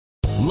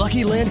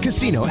Lucky Land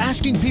Casino,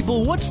 asking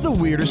people, what's the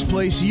weirdest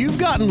place you've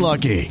gotten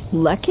lucky?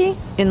 Lucky?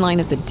 In line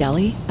at the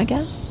deli, I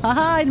guess?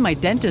 Aha, in my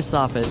dentist's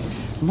office.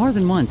 More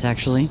than once,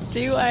 actually.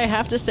 Do I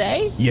have to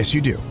say? Yes,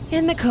 you do.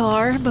 In the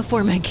car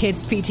before my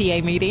kids'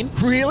 PTA meeting.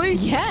 Really?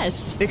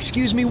 Yes.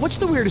 Excuse me, what's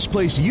the weirdest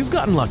place you've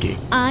gotten lucky?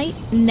 I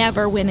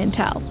never win and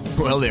tell.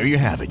 Well, there you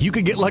have it. You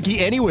can get lucky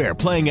anywhere,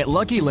 playing at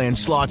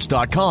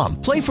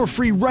LuckyLandSlots.com. Play for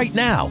free right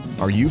now.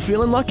 Are you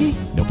feeling lucky?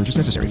 No purchase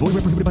necessary. Void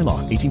where prohibited by law.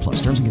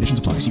 18+. Terms and conditions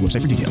apply. See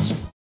website for details.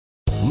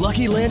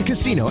 Lucky Land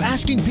Casino,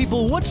 asking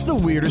people, what's the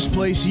weirdest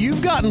place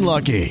you've gotten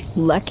lucky?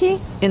 Lucky?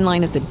 In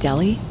line at the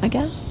deli, I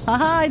guess?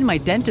 Aha, in my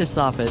dentist's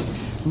office.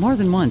 More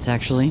than once,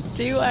 actually.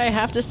 Do I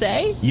have to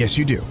say? Yes,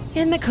 you do.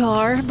 In the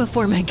car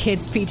before my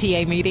kids'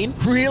 PTA meeting.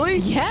 Really?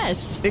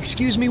 Yes.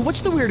 Excuse me,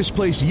 what's the weirdest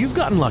place you've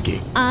gotten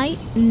lucky? I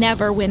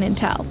never win and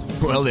tell.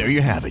 Well, there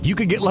you have it. You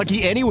can get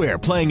lucky anywhere,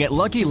 playing at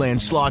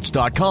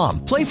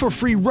LuckyLandSlots.com. Play for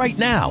free right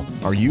now.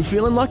 Are you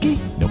feeling lucky?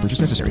 No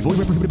purchase necessary. Void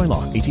where prohibited by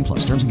law.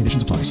 18+. Terms and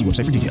conditions apply. See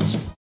website for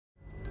details.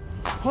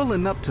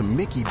 Pulling up to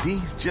Mickey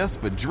D's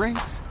just for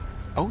drinks?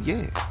 Oh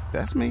yeah,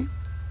 that's me.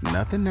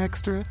 Nothing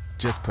extra,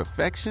 just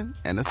perfection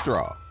and a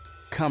straw.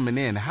 Coming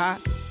in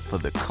hot for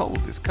the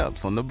coldest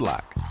cups on the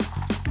block.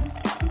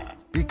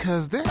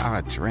 Because there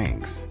are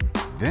drinks.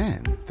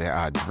 Then there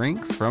are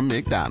drinks from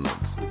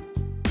McDonald's.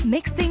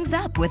 Mix things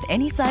up with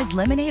any size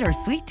lemonade or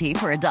sweet tea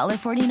for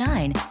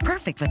 $1.49.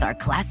 Perfect with our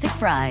classic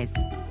fries.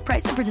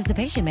 Price and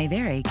participation may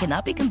vary.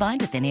 Cannot be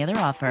combined with any other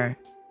offer.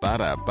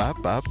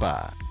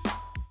 Ba-da-ba-ba-ba.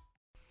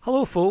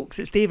 Hello folks,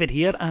 it's David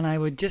here, and I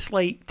would just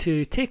like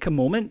to take a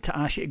moment to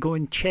ask you to go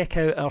and check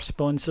out our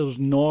sponsors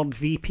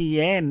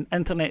NordVPN.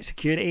 Internet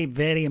security,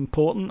 very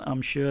important.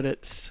 I'm sure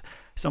it's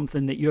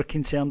something that you're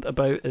concerned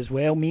about as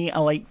well. Me, I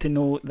like to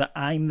know that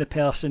I'm the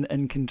person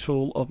in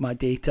control of my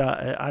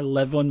data. I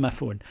live on my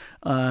phone,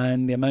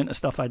 and the amount of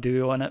stuff I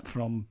do on it,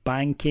 from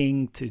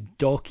banking to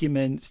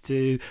documents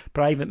to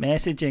private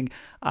messaging,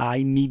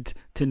 I need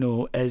to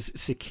know is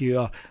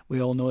secure.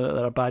 We all know that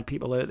there are bad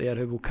people out there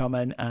who will come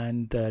in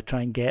and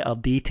try and get our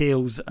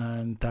details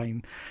and try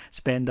and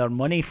spend our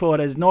money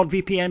for us.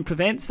 NordVPN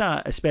prevents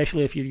that,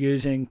 especially if you're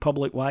using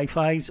public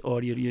Wi-Fi's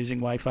or you're using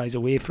Wi-Fi's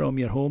away from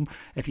your home.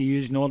 If you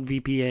use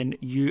NordVPN,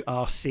 you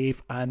are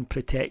safe and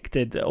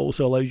protected. It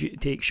also allows you to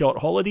take short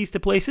holidays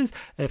to places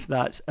if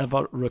that's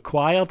ever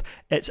required.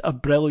 It's a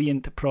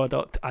brilliant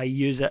product. I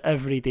use it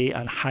every day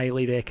and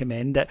highly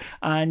recommend it.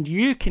 And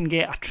you can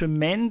get a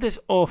tremendous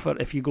offer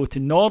if you go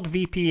to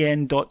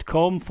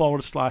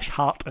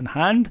nordvpn.com/heart and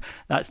hand.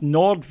 That's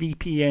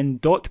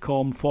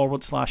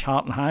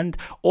nordvpn.com/heart and hand,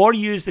 or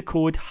use the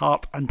code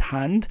heart and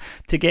hand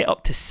to get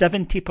up to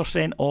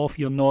 70% off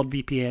your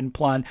NordVPN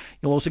plan.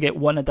 You'll also get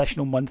one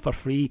additional month for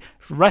free.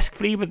 Risk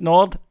free with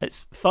Nord.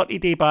 It's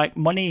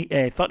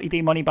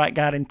 30-day money back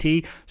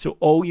guarantee. So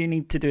all you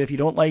need to do if you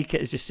don't like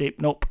it is just say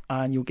nope,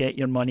 and you'll get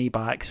your money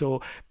back.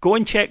 So go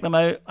and check them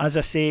out. As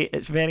I say,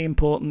 it's very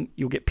important.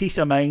 You'll get peace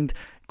of mind.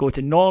 Go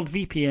to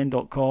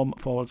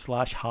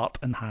nordvpn.com/heart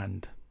and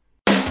hand.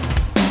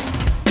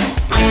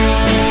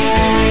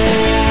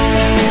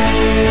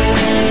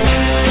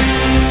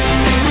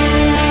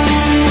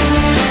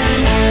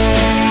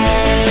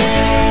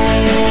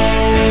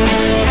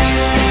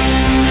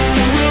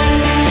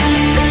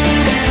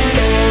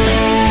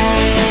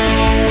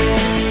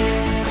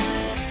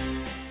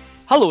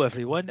 Hello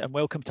everyone, and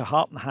welcome to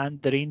Heart and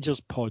Hand, the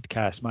Rangers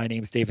podcast. My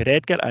name's David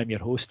Edgar. I'm your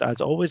host as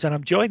always, and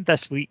I'm joined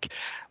this week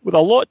with a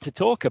lot to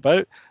talk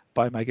about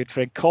by my good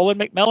friend Colin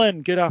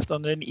McMillan. Good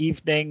afternoon,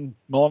 evening,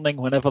 morning,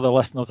 whenever the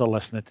listeners are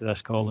listening to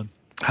this, Colin.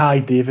 Hi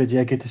David,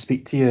 yeah, good to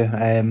speak to you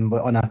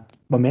on a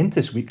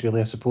momentous week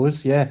really, I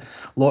suppose. Yeah,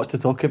 lots to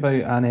talk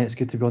about, and it's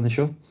good to be on the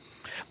show.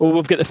 Well,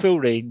 we've got the full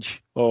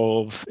range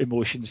of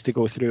emotions to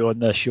go through on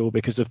this show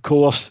because, of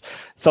course,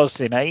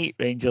 Thursday night,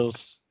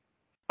 Rangers,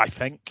 I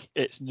think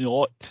it's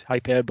not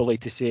hyperbole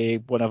to say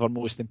one of our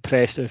most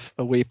impressive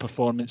away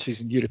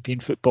performances in European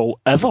football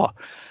ever,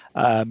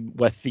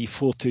 with the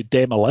 4-2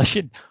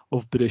 demolition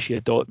of Borussia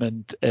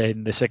Dortmund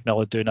in the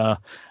Signal Iduna,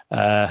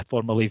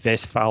 formerly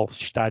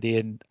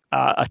Westfalenstadion.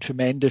 A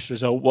tremendous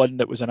result, one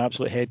that was an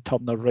absolute head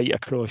turner right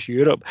across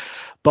Europe.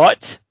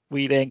 But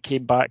we then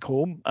came back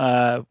home,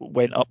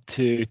 went up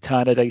to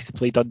Tannadice to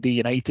play Dundee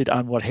United,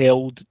 and were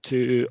held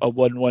to a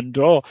 1-1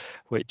 draw,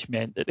 which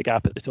meant that the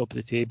gap at the top of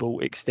the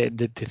table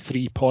extended to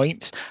 3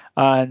 points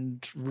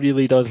and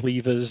really does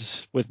leave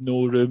us with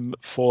no room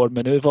for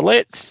manoeuvre.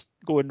 Let's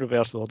go in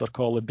reverse order,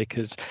 Colin,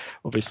 because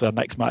obviously our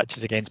next match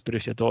is against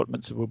Borussia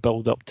Dortmund, so we'll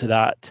build up to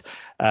that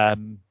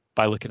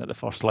by looking at the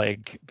first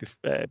leg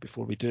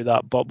before we do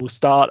that. But we'll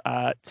start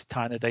at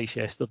Tannadice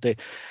yesterday.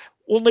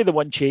 Only the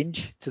one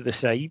change to the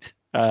side.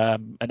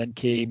 And then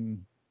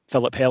came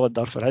Philip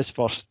Helander for his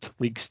first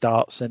league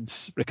start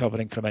since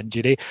recovering from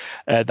injury.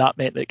 That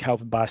meant that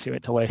Calvin Bassey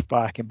went to left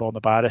back and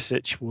Borna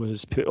Barisic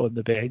was put on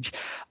the bench.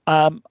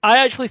 I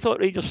actually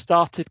thought Rangers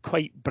started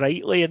quite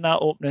brightly in that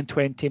opening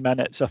 20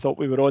 minutes. I thought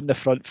we were on the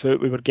front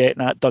foot. We were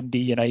getting at Dundee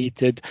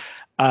United.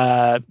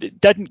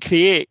 Didn't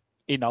create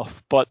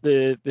enough, but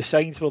the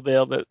signs were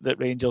there that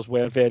Rangers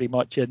were very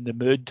much in the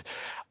mood.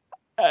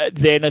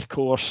 Then, of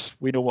course,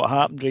 we know what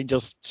happened.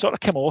 Rangers sort of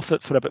came off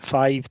it for about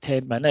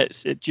 5-10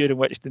 minutes, during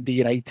which Dundee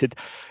United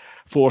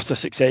forced a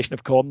succession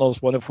of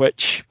corners, one of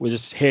which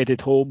was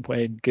headed home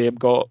when Graham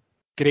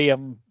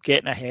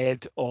getting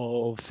ahead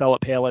of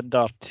Philip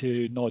Helander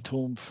to nod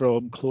home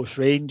from close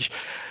range.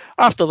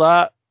 After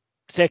that,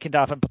 second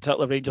half in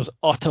particular, Rangers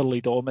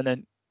utterly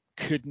dominant.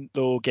 Couldn't,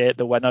 though, get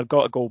the winner.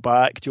 Got a goal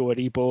back. Joe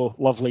Aribo,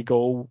 lovely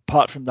goal.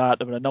 Apart from that,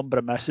 there were a number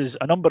of misses,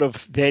 a number of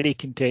very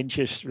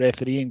contentious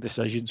refereeing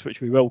decisions, which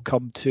we will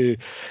come to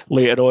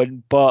later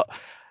on. But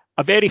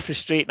a very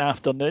frustrating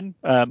afternoon,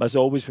 as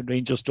always, when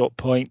Rangers dropped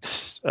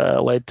points,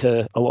 led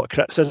to a lot of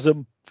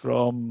criticism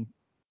from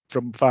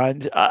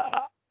fans.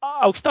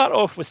 I'll start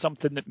off with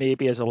something that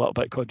maybe is a little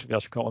bit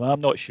controversial, Colin.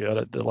 I'm not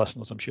sure. The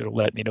listeners, I'm sure, will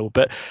let me know.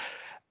 But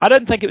I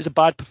didn't think it was a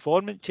bad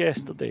performance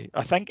yesterday.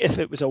 I think if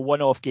it was a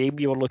one-off game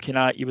you were looking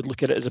at, you would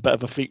look at it as a bit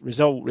of a freak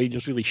result.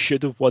 Rangers really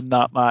should have won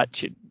that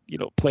match. And,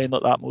 playing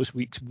like that most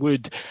weeks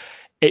would.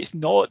 It's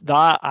not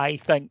that, I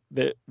think,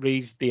 that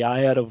raised the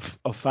ire of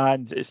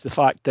fans. It's the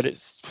fact that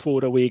it's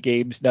 4 away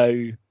games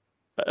now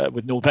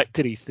with no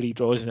victories, 3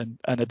 draws and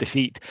a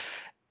defeat.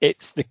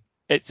 It's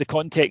the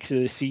context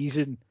of the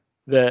season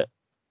that,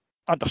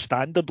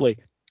 understandably,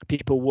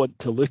 people want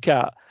to look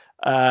at.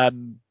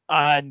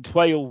 And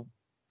while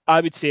I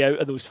would say out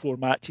of those 4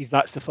 matches,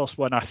 that's the first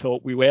one I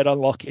thought we were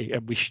unlucky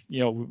and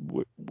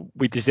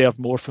we deserved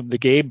more from the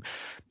game.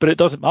 But it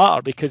doesn't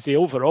matter, because the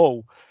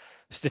overall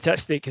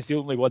statistic is the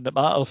only one that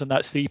matters, and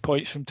that's 3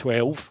 points from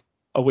 12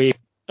 away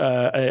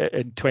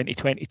in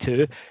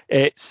 2022.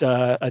 It's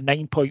a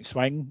 9-point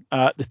swing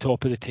at the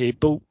top of the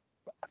table.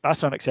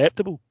 That's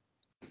unacceptable.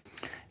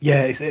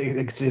 Yeah,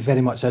 it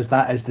very much is.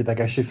 That is the big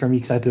issue for me,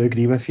 because I do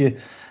agree with you.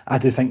 I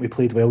do think we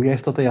played well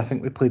yesterday. I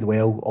think we played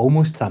well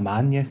almost to a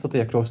man yesterday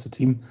across the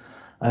team.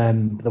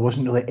 There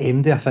wasn't really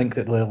anybody, I think,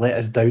 that really let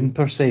us down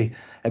per se.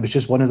 It was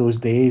just one of those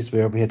days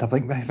where we had, I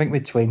think we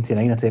had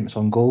 29 attempts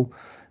on goal,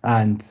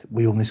 and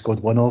we only scored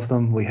 1 of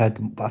them. We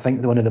had, I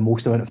think, one of the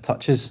most amount of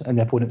touches in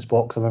the opponent's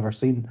box I've ever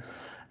seen,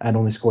 and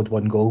only scored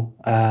 1 goal.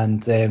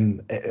 And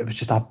it was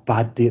just a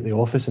bad day at the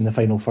office in the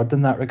final third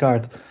in that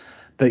regard.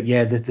 But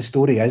yeah, the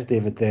story is,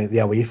 David, the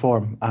away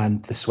form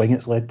and the swing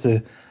it's led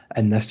to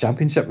in this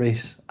championship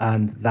race,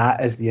 and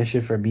that is the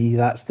issue for me.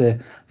 That's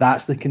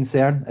the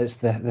concern. It's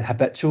the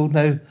habitual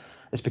now.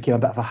 It's become a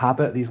bit of a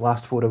habit, these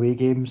last 4 away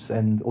games,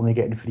 and only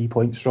getting 3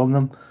 points from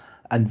them.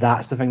 And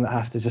that's the thing that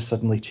has to just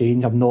suddenly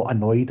change. I'm not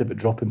annoyed about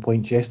dropping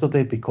points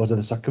yesterday because of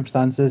the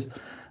circumstances.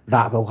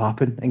 That will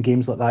happen in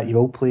games like that. You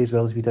will play as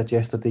well as we did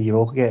yesterday. You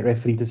will get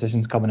referee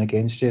decisions coming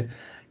against you.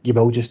 You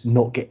will just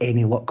not get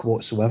any luck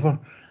whatsoever.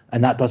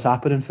 And that does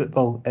happen in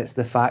football. It's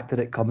the fact that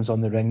it comes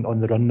on the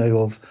run now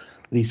of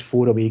these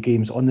 4 away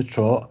games on the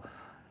trot,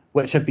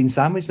 which have been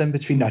sandwiched in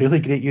between a really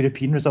great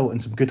European result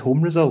and some good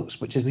home results,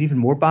 which is even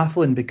more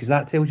baffling, because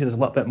that tells you there's a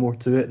little bit more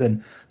to it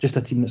than just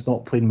a team that's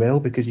not playing well,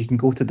 because you can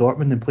go to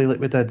Dortmund and play like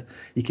we did.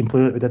 You can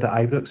play like we did at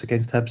Ibrox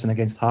against Hibs and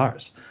against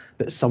Hearts,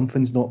 but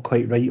something's not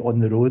quite right on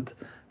the road,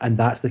 and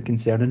that's the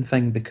concerning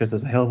thing, because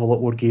there's a hell of a lot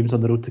more games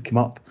on the road to come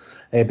up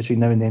between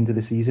now and the end of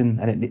the season,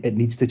 and it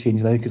needs to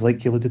change now, because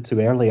like you alluded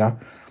to earlier,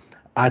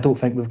 I don't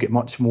think we've got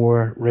much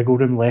more wriggle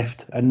room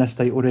left in this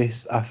title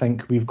race. I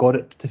think we've got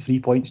it to 3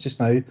 points just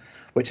now,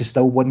 which is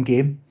still 1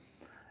 game.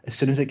 As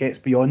soon as it gets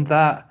beyond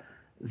that,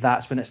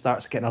 that's when it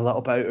starts getting a little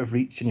bit out of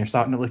reach, and you're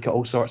starting to look at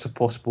all sorts of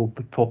possible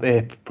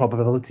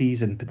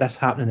probabilities and this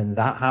happening and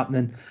that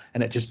happening,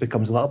 and it just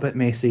becomes a little bit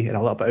messy and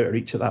a little bit out of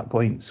reach at that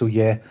point. So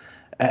yeah,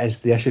 it is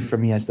the issue for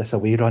me, is this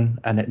away run,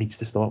 and it needs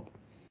to stop.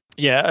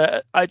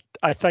 Yeah,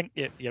 I think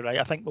you're right.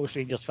 I think most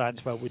Rangers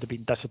fans, well, would have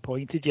been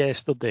disappointed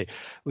yesterday,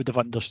 would have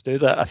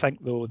understood it. I think,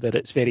 though, that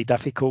it's very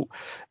difficult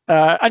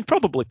and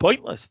probably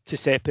pointless to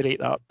separate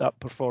that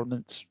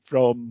performance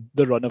from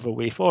the run of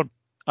away form.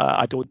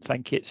 I don't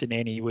think it's in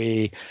any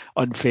way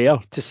unfair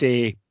to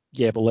say,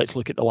 yeah, well, let's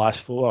look at the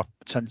last 4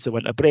 since the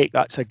winter break.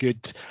 That's a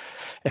good,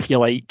 if you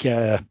like,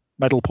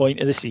 middle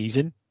point of the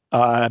season.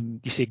 You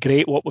say,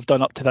 great, what we've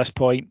done up to this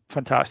point,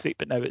 fantastic,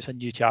 but now it's a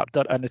new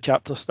chapter, and the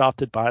chapter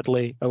started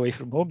badly away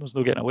from home. There's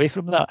no getting away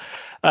from that.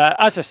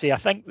 As I say, I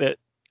think that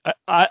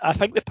I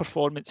think the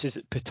performances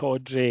at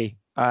Pittodrie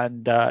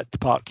and at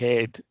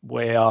Parkhead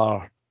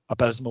were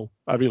abysmal.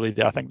 I really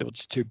do. I think there were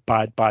just 2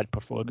 bad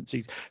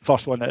performances.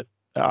 First one at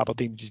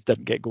Aberdeen just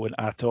didn't get going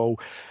at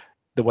all.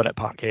 The one at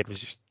Parkhead was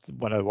just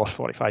one of the worst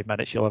 45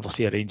 minutes you'll ever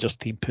see a Rangers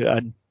team put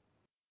in.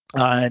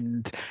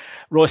 And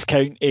Ross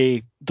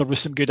County, there was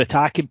some good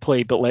attacking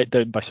play, but let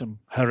down by some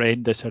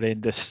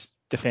horrendous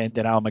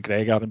defending. Al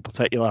McGregor in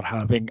particular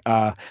having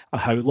a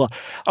howler.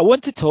 I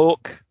want to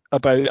talk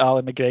about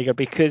Alan McGregor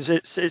because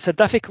it's a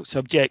difficult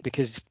subject,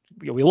 because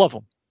we love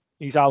him.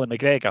 He's Alan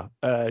McGregor.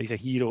 He's a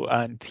hero,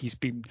 and he's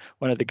been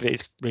one of the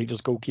greatest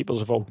Rangers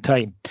goalkeepers of all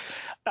time.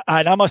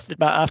 And I must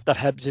admit, after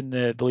Hibs in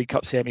the League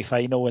Cup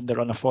semi-final and the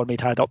run of form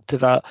he'd had up to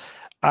that,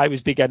 I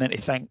was beginning to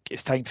think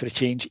it's time for a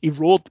change. He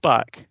roared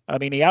back. I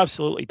mean, he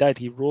absolutely did.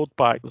 He roared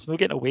back. There's no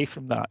getting away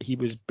from that. He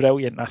was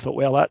brilliant. And I thought,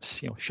 well,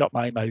 that's, shut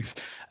my mouth.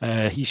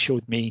 He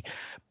showed me.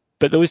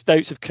 But those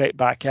doubts have crept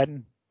back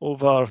in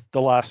over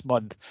the last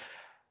month.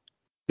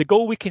 The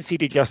goal we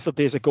conceded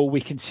yesterday is a goal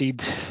we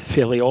concede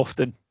fairly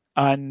often.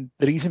 And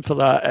the reason for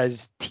that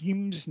is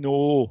teams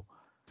know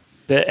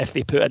that if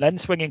they put an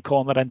in-swinging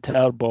corner into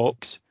our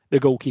box, the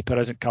goalkeeper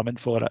isn't coming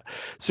for it.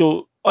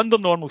 So under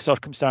normal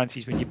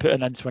circumstances, when you put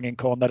an in-swinging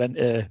corner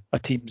into a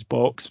team's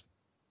box,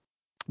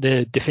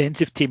 the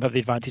defensive team have the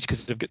advantage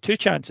because they've got two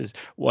chances.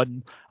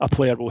 One, a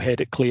player will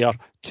head it clear.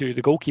 Two,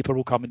 the goalkeeper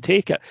will come and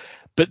take it.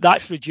 But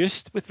that's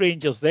reduced with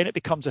Rangers. Then it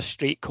becomes a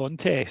straight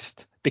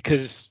contest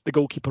because the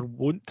goalkeeper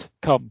won't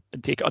come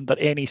and take it under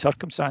any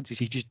circumstances.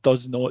 He just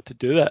does not to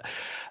do it.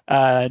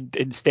 And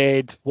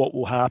instead, what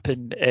will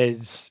happen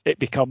is it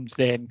becomes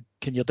then,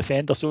 can your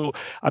defender? So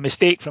a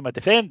mistake from a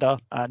defender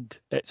and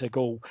it's a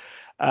goal.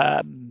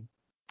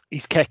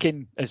 His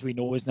kicking, as we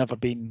know, has never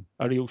been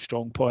a real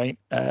strong point.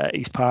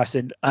 He's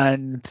passing.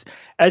 And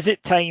is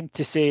it time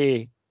to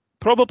say,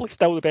 probably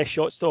still the best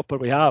shot stopper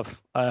we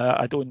have?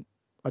 I don't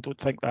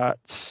think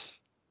that's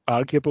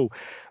arguable.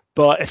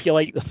 But if you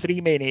like, the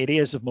three main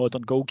areas of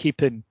modern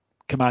goalkeeping,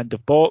 command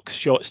of box,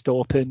 shot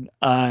stopping,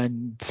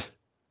 and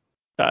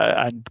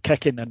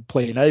kicking and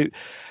playing out.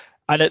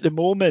 And at the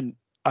moment,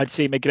 I'd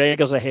say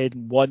McGregor's ahead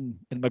in 1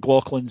 and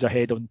McLaughlin's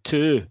ahead on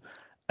 2.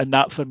 And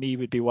that for me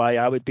would be why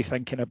I would be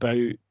thinking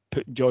about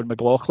putting John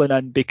McLaughlin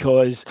in,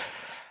 because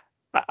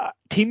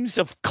teams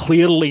have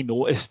clearly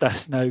noticed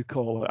this now,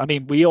 Colin. I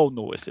mean, we all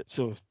notice it.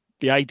 So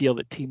the idea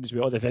that teams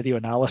with all the video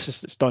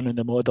analysis that's done in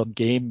the modern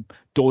game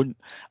don't.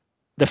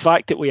 The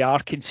fact that we are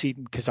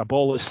conceding because a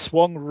ball is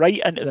swung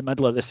right into the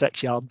middle of the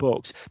 6-yard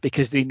box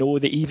because they know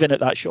that even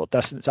at that short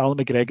distance, Alan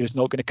McGregor is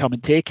not going to come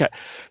and take it.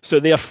 So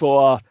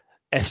therefore,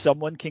 if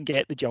someone can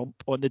get the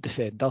jump on the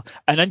defender,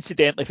 and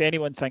incidentally, if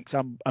anyone thinks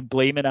I'm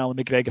blaming Alan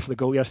McGregor for the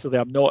goal yesterday,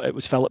 I'm not. It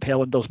was Philip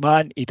Hellender's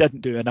man. He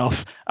didn't do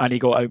enough, and he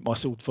got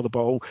out-muscled for the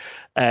ball.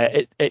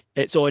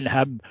 It's on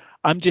him.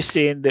 I'm just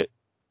saying that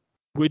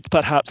would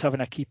perhaps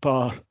having a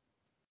keeper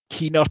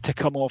keener to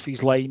come off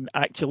his line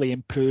actually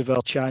improve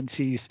our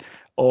chances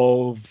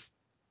of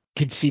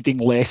conceding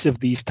less of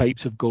these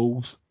types of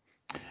goals?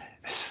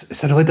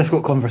 It's a really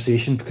difficult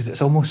conversation because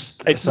it's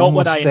not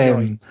what I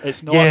enjoy.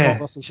 It's not a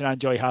conversation I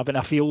enjoy having.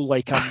 I feel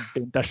like I'm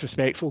being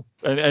disrespectful,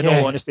 in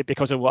all honesty,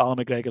 because of what Alan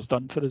McGregor's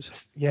done for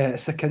us. Yeah,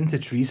 it's akin to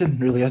treason,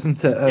 really,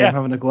 isn't it?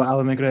 Having a go at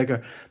Alan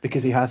McGregor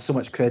because he has so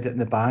much credit in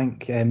the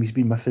bank. He's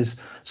been with us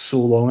so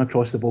long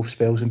across the both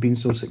spells and been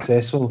so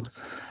successful.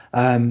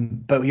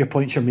 But your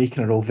points you're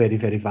making are all very,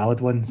 very valid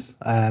ones.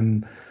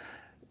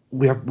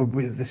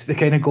 The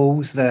kind of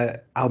goals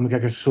that Alan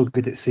McGregor's so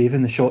good at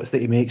saving, the shots that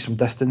he makes from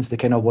distance, the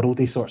kind of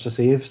worldy sorts of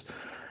saves,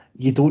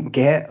 you don't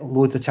get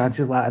loads of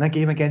chances like that in a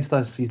game against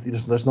us.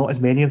 There's not as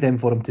many of them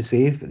for him to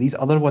save. But these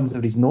other ones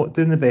that he's not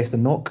doing the best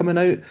and not coming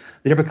out,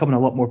 they're becoming a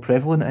lot more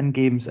prevalent in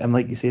games. And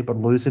like you say, we're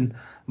losing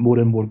more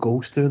and more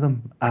goals to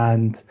them.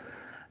 And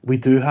we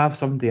do have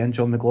somebody in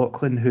John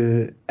McLaughlin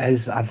who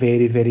is a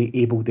very, very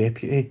able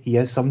deputy. He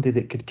is somebody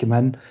that could come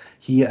in.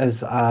 He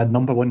is a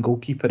number one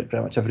goalkeeper at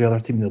pretty much every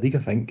other team in the league, I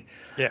think.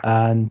 Yeah.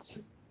 And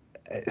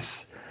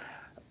if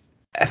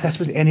this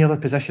was any other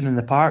position in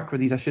the park where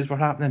these issues were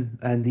happening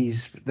and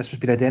this was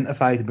being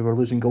identified and we were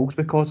losing goals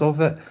because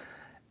of it,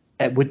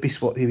 he would be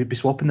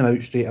swapping them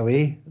out straight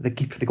away. The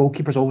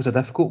goalkeeper's always a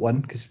difficult one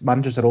because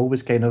managers are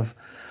always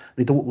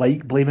they don't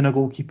like blaming a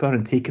goalkeeper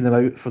and taking them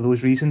out for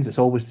those reasons. It's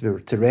always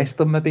to rest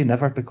them, maybe,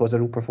 never because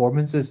of real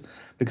performances,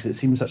 because it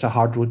seems such a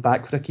hard road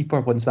back for a keeper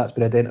once that's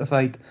been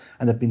identified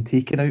and they've been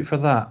taken out for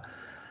that.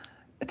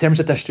 In terms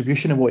of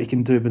distribution and what he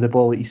can do with the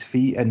ball at his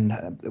feet and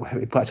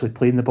actually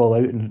playing the ball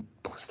out and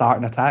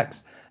starting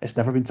attacks, it's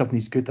never been something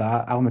he's good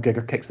at. Alan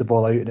McGregor kicks the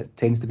ball out and it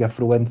tends to be a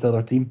throw-in to the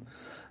other team.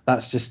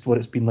 That's just what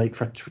it's been like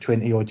for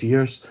 20-odd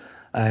years.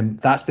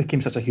 That's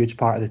become such a huge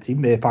part of the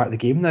team, part of the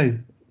game now.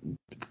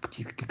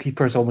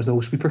 Keeper's almost the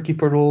whole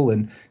sweeper-keeper role,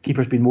 and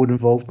keeper's been more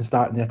involved in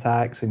starting the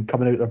attacks and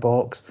coming out of their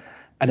box.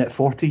 And at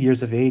 40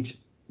 years of age,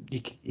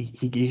 you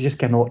just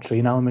cannot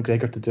train Alan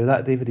McGregor to do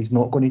that, David. He's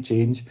not going to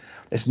change.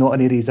 It's not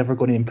an area he's ever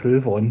going to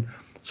improve on.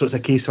 So it's a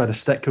case of either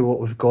stick with what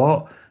we've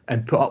got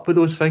and put up with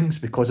those things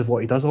because of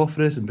what he does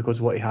offer us and because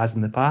of what he has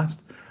in the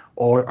past,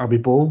 or are we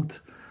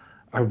bold?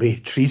 Are we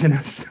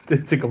treasonous,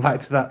 to go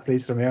back to that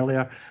phrase from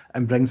earlier,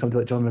 and bring somebody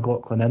like John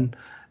McLaughlin in?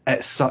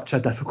 It's such a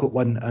difficult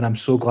one, and I'm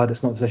so glad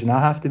it's not a decision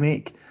I have to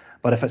make.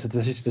 But if it's a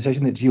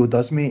decision that Gio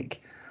does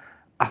make,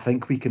 I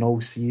think we can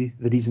all see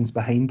the reasons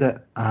behind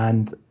it,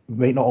 and we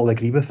might not all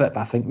agree with it,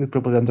 but I think we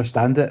probably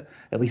understand it,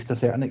 at least to a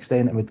certain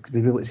extent, and we'd be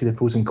able to see the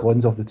pros and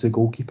cons of the two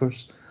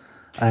goalkeepers.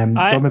 John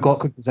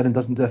McLaughlin comes in and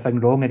doesn't do a thing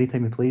wrong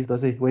anytime he plays,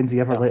 does he? When's he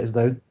ever let us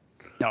down?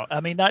 No,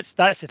 I mean, that's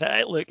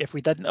it. Look, if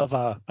we didn't have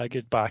a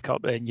good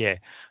backup, then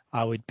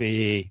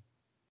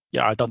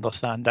I'd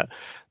understand it.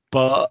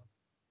 But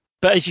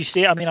as you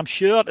say, I mean, I'm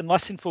sure, and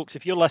listen, folks,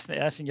 if you're listening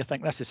to this and you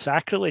think this is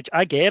sacrilege,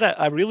 I get it.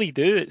 I really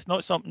do. It's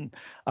not something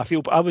I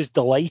feel, but I was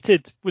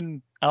delighted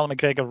when Alan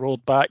McGregor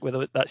rolled back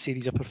with that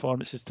series of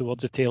performances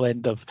towards the tail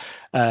end of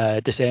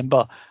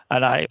December,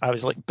 and I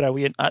was like,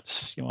 brilliant.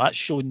 That's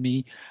shown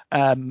me.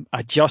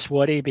 I just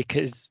worry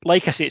because,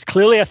 like I say, it's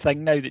clearly a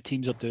thing now that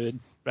teams are doing.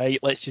 right?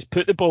 Let's just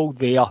put the ball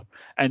there.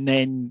 And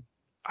then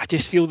I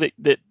just feel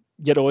that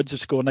your odds of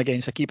scoring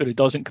against a keeper who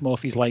doesn't come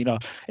off his line are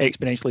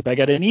exponentially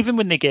bigger. And even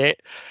when they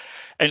get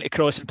into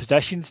crossing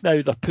positions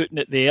now, they're putting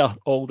it there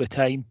all the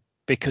time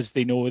because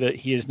they know that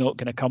he is not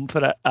going to come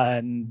for it.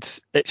 And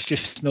it's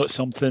just not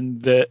something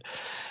that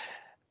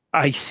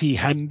I see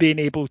him being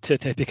able to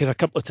because a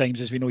couple of times,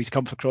 as we know, he's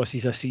come for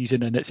crosses this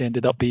season and it's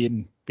ended up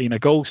being a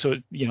goal. So,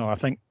 I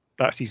think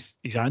that's his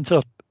answer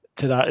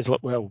to that is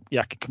like, well,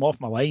 yeah, I can come off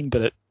my line,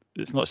 but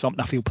it's not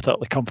something I feel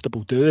particularly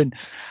comfortable doing.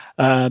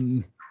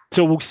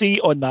 So we'll see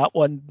on that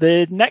one.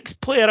 The next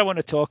player I want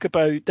to talk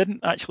about didn't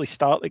actually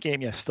start the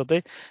game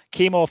yesterday,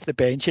 came off the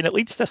bench, and it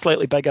leads to a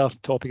slightly bigger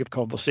topic of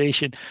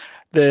conversation.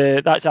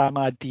 That's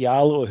Amad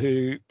Diallo,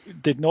 who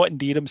did not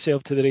endear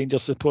himself to the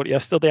Rangers support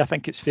yesterday. I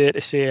think it's fair to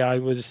say I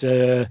was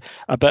a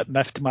bit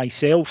miffed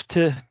myself,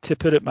 to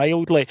put it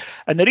mildly.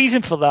 And the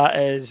reason for that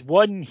is,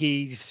 one,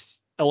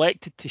 he's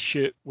elected to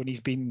shoot when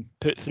he's been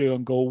put through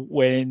on goal,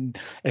 when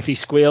if he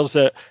squares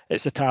it,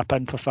 it's a tap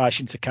in for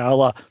Fashion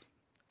Sakala.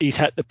 He's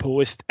hit the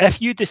post.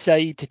 If you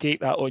decide to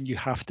take that on, you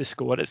have to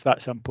score. It's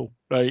that simple,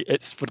 right?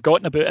 It's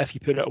forgotten about if you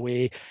put it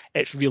away.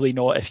 It's really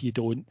not if you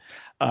don't.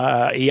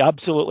 He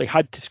absolutely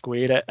had to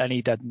square it, and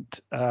he didn't.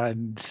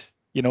 And,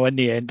 in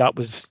the end, that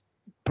was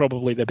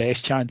probably the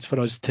best chance for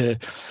us to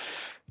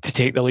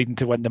take the lead and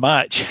to win the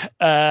match.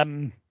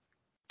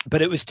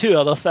 But it was two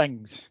other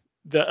things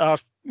that are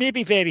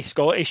maybe very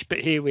Scottish,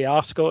 but hey, we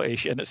are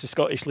Scottish and it's the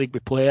Scottish League we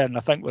play, and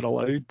I think we're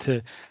allowed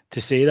to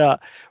say that.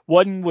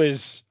 One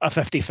was a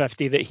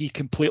 50-50 that he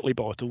completely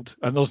bottled,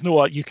 and there's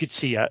no, you could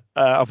see it.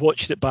 I've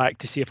watched it back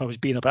to see if I was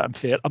being a bit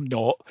unfair. I'm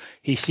not.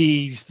 He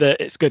sees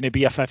that it's going to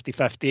be a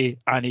 50-50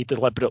 and he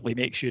deliberately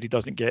makes sure he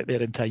doesn't get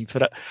there in time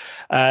for it.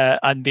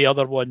 And the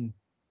other one,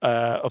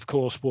 of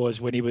course,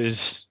 was when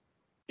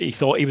he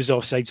thought he was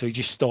offside, so he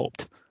just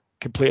stopped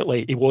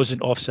completely. He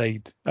wasn't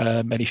offside,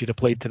 and he should have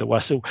played to the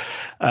whistle.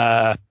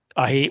 I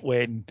hate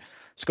when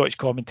Scottish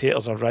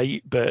commentators are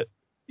right, but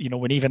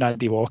when even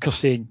Andy Walker's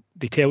saying,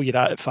 they tell you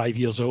that at 5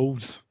 years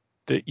old,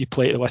 that you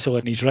play to the whistle,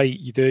 and he's right,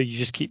 you do. You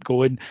just keep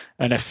going,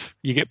 and if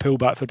you get pulled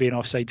back for being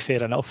offside,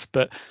 fair enough,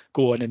 but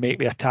go on and make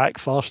the attack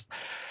first.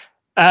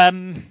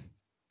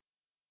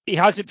 He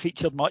hasn't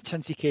featured much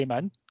since he came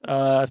in.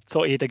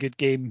 Thought he had a good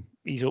game.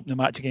 He's opened the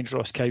match against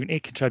Ross County,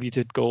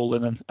 contributed goal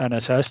and an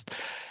assist.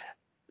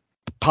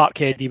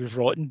 Parkhead, he was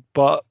rotten,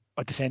 but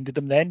I defended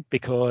him then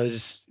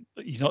because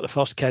he's not the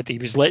first kid. He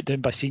was let down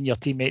by senior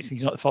teammates.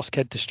 He's not the first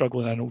kid to struggle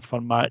in an Old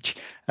Firm match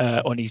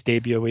on his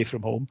debut away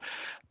from home.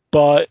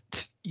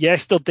 But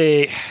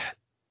yesterday,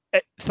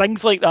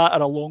 things like that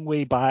are a long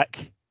way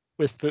back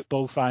with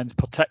football fans,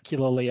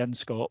 particularly in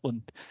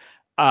Scotland.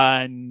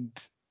 And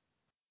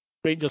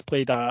Rangers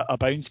played a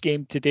bounce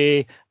game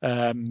today,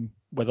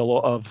 with a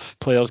lot of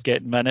players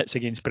getting minutes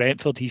against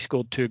Brentford. He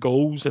scored 2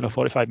 goals in a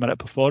 45-minute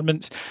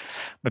performance,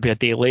 maybe a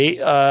day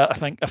late, I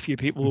think a few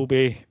people will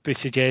be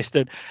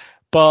suggesting.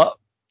 But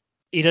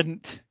he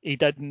didn't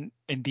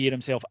endear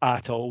himself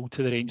at all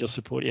to the Rangers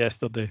support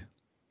yesterday.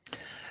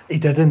 He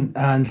didn't,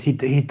 and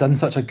he'd done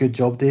such a good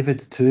job, David,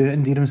 to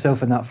endear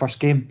himself in that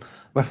first game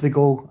with the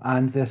goal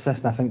and the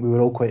assist. And I think we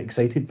were all quite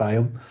excited by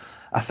him.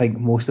 I think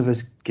most of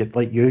us,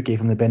 like you,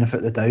 gave him the benefit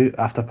of the doubt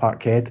after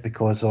Parkhead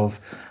because of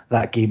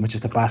that game was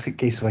just a basket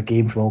case of a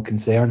game from all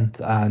concerned,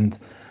 and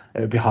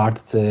it would be hard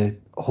to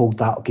hold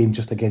that game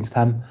just against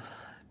him.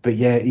 But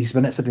yeah, his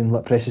minutes have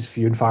been precious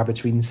few and far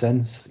between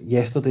since.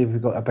 Yesterday we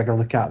got a bigger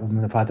look at him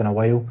than we've had in a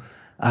while,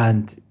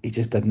 and he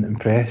just didn't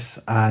impress.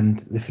 And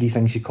the 3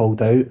 things you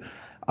called out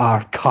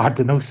are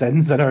cardinal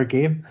sins in our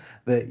game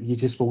that you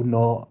just will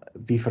not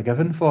be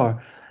forgiven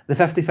for. The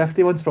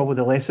 50-50 one's probably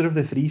the lesser of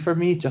the 3 for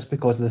me, just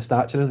because of the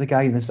stature of the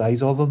guy and the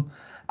size of him.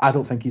 I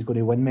don't think he's going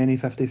to win many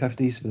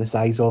 50-50s with the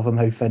size of him,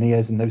 how thin he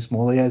is and how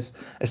small he is.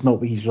 It's not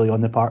what he's really on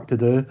the park to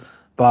do.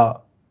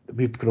 But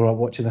we've grown up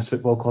watching this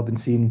football club and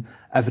seeing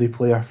every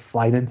player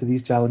flying into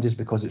these challenges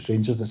because it's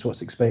Rangers, that's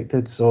what's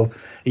expected. So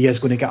he is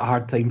going to get a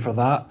hard time for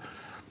that.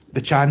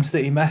 The chance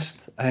that he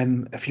missed,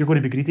 if you're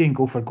going to be greedy and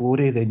go for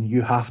glory, then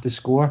you have to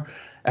score.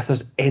 If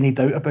there's any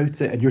doubt about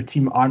it and your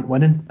team aren't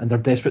winning and they're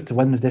desperate to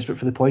win, they're desperate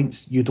for the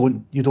points, you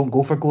don't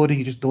go for glory,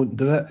 you just don't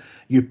do it.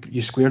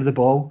 You square the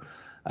ball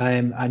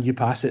and you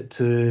pass it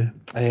to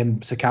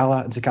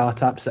Sakala, and Sakala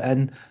taps it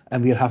in,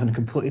 and we are having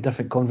completely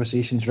different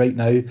conversations right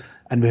now,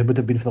 and we would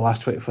have been for the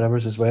last 24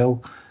 hours as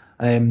well.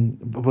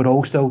 But we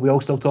all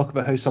still talk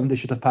about how somebody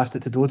should have passed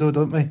it to Dodo,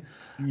 don't we?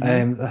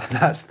 Mm-hmm.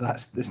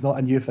 That's it's not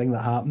a new thing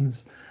that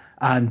happens.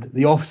 And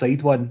the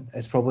offside one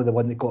is probably the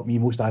one that got me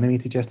most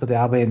animated yesterday.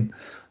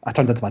 I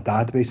turned into my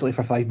dad basically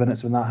for 5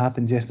 minutes when that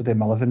happened yesterday in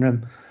my living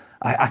room.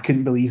 I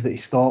couldn't believe that he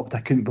stopped.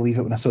 I couldn't believe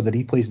it when I saw the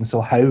replays and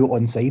saw how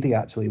onside he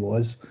actually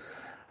was.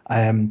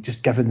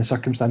 Just given the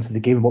circumstance of the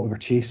game and what we were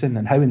chasing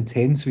and how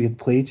intense we had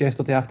played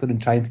yesterday afternoon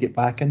trying to get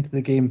back into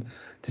the game,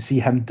 to see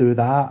him do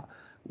that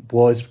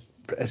was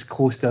as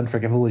close to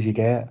unforgivable as you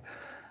get.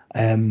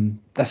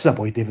 This is a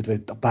boy, David,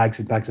 with bags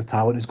and bags of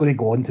talent. He's going to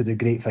go on to do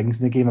great things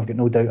in the game. I've got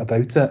no doubt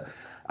about it.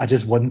 I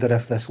just wonder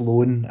if this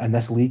loan and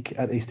this league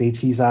at the stage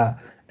he's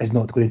at is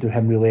not going to do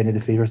him really any of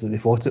the favours that they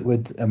thought it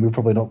would, and we're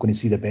probably not going to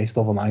see the best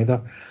of him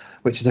either,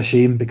 which is a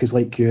shame because,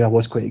 like you, I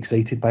was quite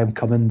excited by him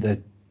coming.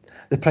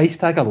 The price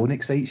tag alone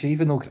excites you,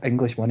 even though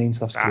English money and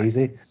stuff's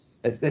crazy.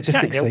 It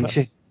just excites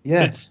you.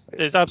 Yeah,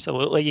 it's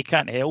absolutely, you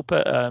can't help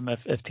it.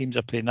 If teams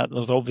are playing that,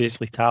 there's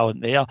obviously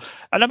talent there,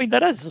 and I mean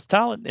there's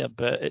talent there,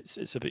 but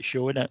it's about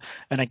showing it.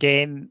 And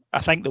again,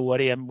 I think the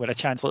worry with a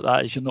chance like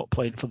that is you're not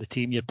playing for the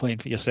team, you're playing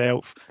for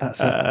yourself.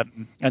 That's it.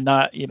 And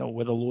that,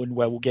 with a loan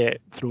will get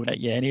thrown at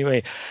you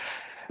anyway.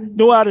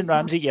 No Aaron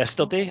Ramsey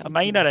yesterday, a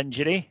minor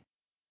injury.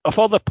 A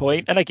further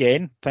point, and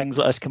again, things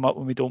like this come up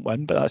when we don't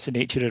win, but that's the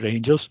nature of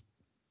Rangers.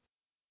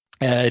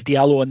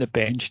 Diallo on the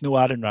bench, no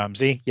Aaron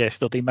Ramsey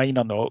yesterday,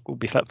 minor knock, will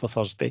be fit for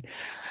Thursday.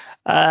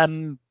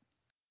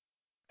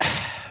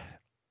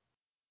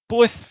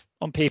 Both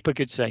on paper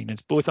good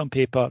signings, both on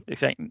paper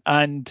exciting,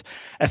 and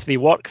if they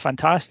work,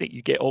 fantastic,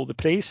 you get all the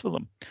praise for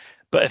them.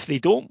 But if they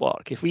don't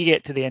work, if we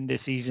get to the end of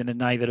the season and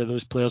neither of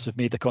those players have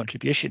made a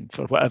contribution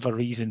for whatever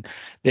reason,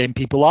 then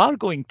people are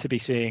going to be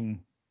saying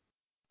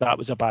that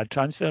was a bad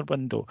transfer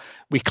window.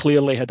 We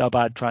clearly had a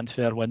bad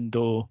transfer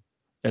window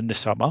in the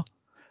summer.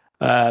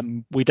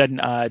 We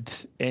didn't add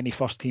any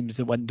first teams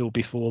the window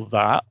before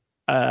that.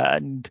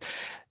 And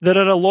there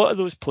are a lot of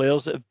those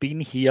players that have been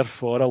here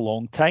for a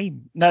long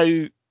time.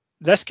 Now,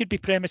 this could be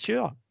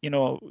premature.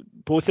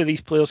 Both of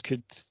these players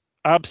could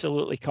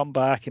absolutely come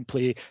back and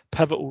play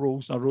pivotal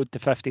roles on a road to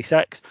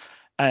 56.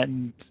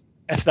 And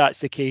if that's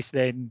the case,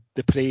 then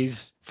the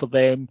praise for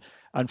them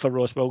and for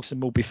Ross Wilson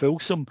will be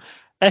fulsome.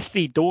 If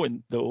they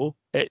don't, though,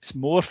 it's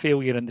more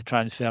failure in the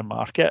transfer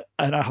market.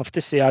 And I have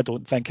to say, I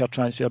don't think our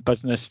transfer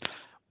business,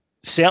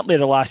 certainly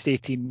the last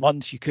 18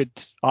 months, you could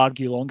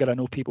argue longer, I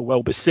know people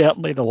will, but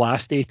certainly the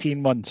last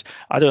 18 months,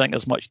 I don't think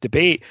there's much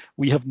debate.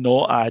 We have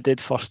not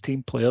added first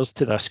team players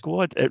to this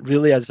squad. It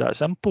really is that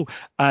simple.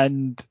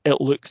 And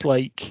it looks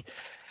like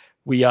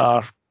we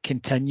are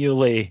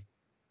continually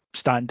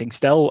standing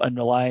still and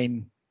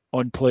relying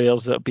on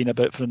players that have been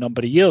about for a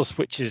number of years,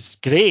 which is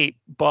great.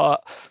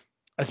 But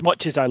as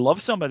much as I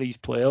love some of these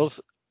players,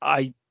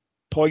 I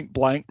point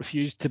blank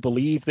refuse to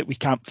believe that we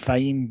can't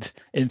find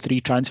in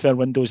 3 transfer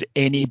windows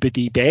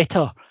anybody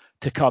better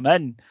to come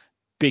in,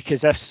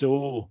 because if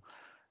so,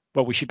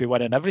 well, we should be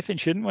winning everything,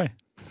 shouldn't we?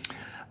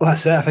 Well,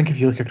 that's it. I think if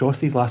you look across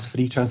these last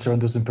 3 transfer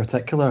windows in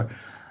particular,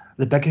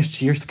 the biggest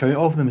cheers to come out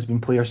of them has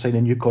been players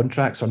signing new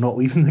contracts or not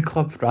leaving the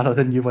club rather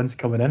than new ones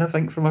coming in. I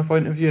think from our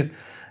point of view,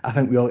 I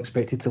think we all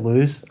expected to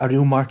lose a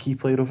real marquee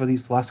player over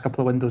these last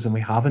couple of windows, and we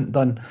haven't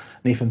done.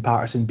 Nathan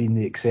Patterson being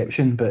the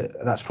exception, but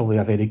that's probably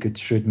a very good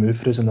shrewd move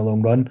for us in the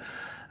long run.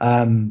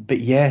 But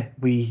yeah,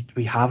 we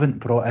haven't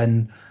brought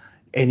in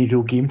any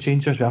real game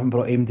changers. We haven't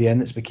brought MD in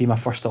that's became a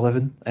first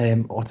 11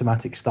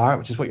 automatic start,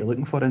 which is what you're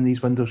looking for in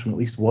these windows from at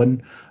least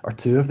 1 or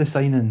 2 of the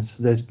signings.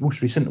 The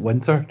most recent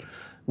winter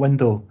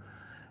window,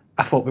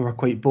 I thought we were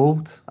quite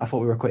bold. I thought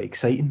we were quite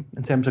exciting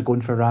in terms of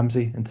going for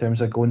Ramsey, in terms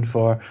of going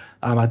for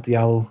Amad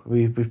Diallo.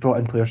 We've brought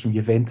in players from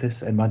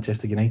Juventus and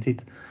Manchester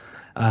United,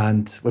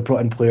 and we brought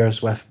in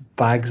players with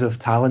bags of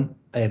talent,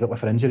 but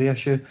with an injury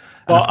issue.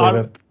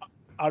 Well,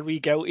 are we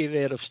guilty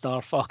there of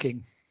star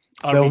fucking?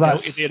 Are we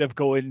guilty there of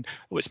going,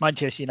 it's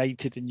Manchester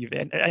United and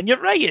Juventus? And you're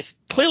right, it's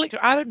clearly,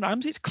 Aaron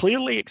Ramsey's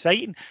clearly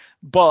exciting,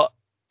 but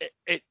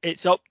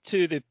it's up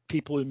to the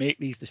people who make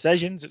these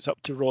decisions. It's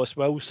up to Ross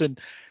Wilson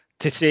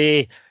to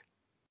say,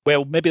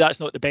 well, maybe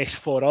that's not the best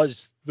for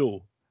us,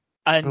 though.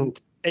 And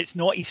it's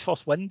not his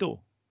first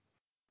window.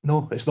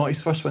 No, it's not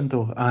his first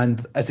window.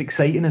 And as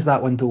exciting as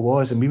that window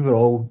was, and we were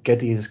all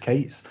giddy as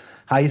kites,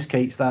 high as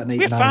kites that night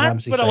when Aaron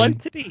Ramsey signed. We're allowed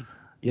to be.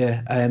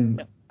 Yeah,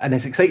 and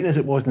as exciting as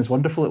it was and as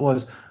wonderful it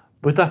was,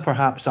 would that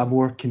perhaps a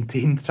more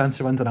contained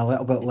transfer window and a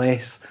little bit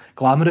less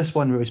glamorous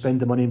one where we spend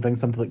the money and bring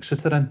somebody like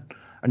Suter in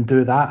and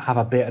do that, have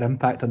a better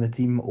impact on the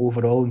team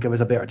overall and give us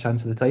a better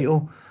chance of the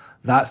title?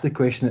 That's the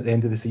question at the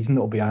end of the season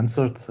that will be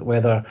answered,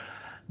 whether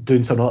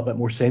doing something a little bit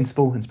more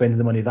sensible and spending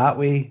the money that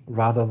way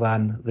rather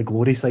than the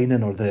glory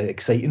signing or the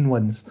exciting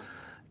ones.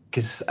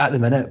 Because at the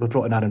minute, we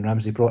brought in Aaron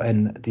Ramsey, brought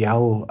in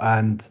Diallo,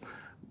 and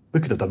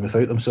we could have done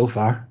without them so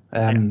far.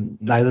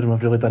 Neither of them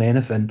have really done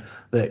anything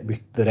that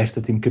the rest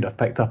of the team could have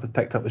picked up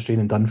the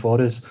strain and done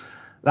for us.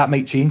 That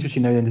might change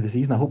between now and the end of the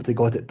season. I hope to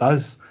God it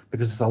does,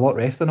 because there's a lot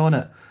resting on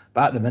it.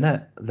 But at the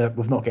minute,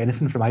 we've not got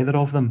anything from either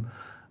of them.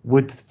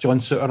 Would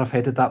John Suter have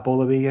headed that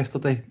ball away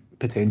yesterday?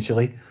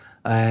 Potentially.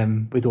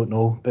 We don't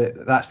know. But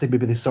that's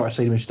maybe the sort of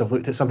sign we should have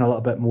looked at something a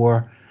little bit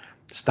more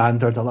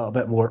standard, a little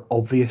bit more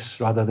obvious,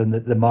 rather than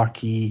the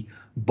marquee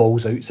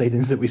balls out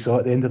signings that we saw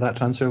at the end of that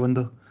transfer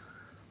window.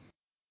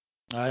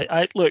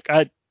 I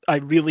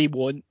really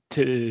want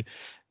to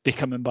be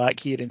coming back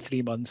here in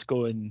 3 months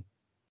going,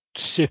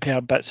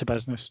 superb bits of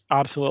business,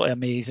 absolutely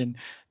amazing,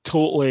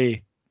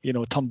 totally,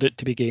 turned out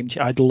to be game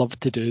changing. I'd love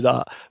to do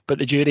that, but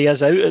the jury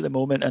is out at the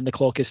moment and the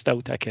clock is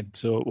still ticking,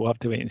 so we'll have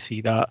to wait and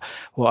see what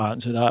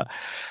happens with that.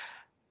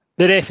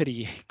 The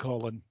referee,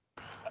 Colin.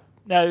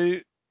 Now,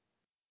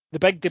 the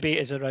big debate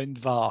is around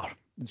VAR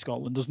in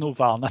Scotland. There's no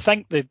VAR, and I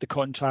think the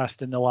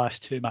contrast in the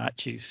last 2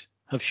 matches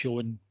have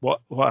shown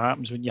what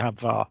happens when you have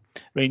VAR.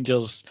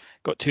 Rangers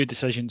got 2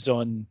 decisions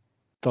on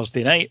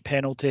Thursday night,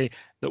 penalty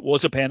that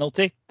was a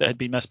penalty that had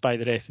been missed by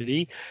the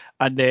referee,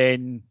 and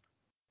then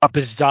a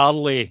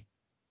bizarrely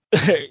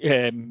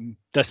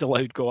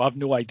disallowed goal. I have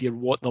no idea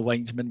what the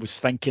linesman was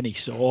thinking he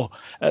saw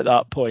at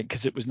that point,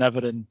 because it was never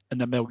in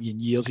a million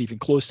years even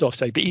close to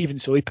offside. But even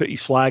so, he put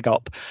his flag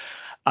up,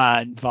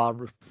 and VAR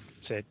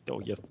said, "Oh,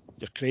 you're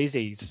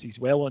crazy. He's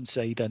well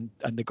onside,"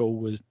 and the goal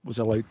was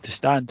allowed to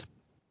stand.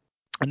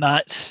 And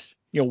that's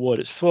what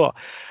it's for.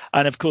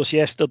 And of course,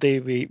 yesterday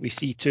we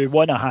see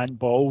 2-1 a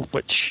handball,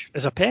 which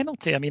is a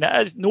penalty. I mean, it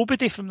is.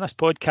 Nobody from this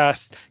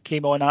podcast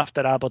came on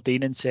after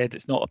Aberdeen and said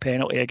it's not a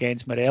penalty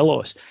against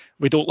Morelos.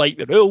 We don't like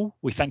the rule.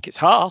 We think it's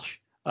harsh.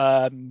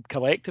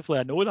 Collectively,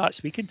 I know that.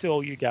 Speaking to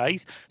all you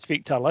guys,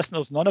 speak to our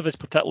listeners, none of us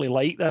particularly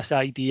like this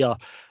idea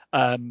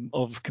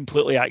of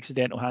completely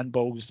accidental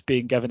handballs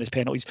being given as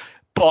penalties.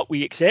 But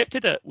we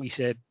accepted it. We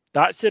said,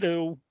 that's the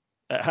rule.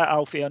 It hit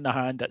Alfie on the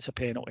hand. It's a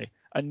penalty.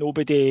 And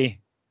nobody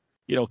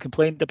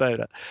complained about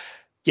it.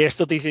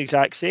 Yesterday's the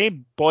exact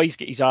same. Boy's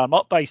got his arm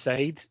up by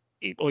side.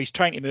 He's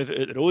trying to move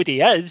it out the road.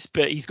 He is,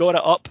 but he's got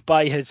it up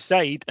by his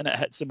side and it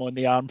hits him on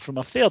the arm from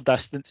a fair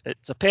distance.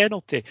 It's a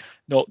penalty,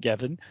 not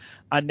given.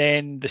 And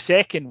then the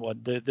second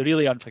one, the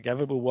really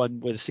unforgivable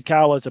one, was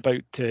Sakala's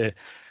about to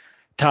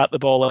tap the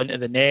ball into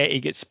the net. He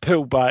gets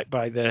pulled back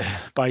by the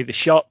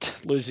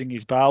shirt, losing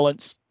his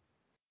balance.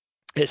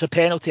 It's a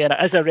penalty and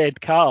it is a red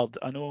card.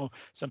 I know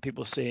some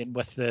people are saying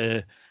with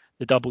the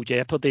double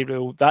jeopardy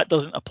rule, that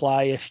doesn't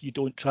apply if you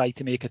don't try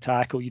to make a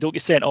tackle. You don't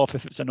get sent off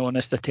if it's an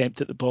honest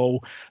attempt at the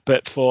ball,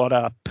 but for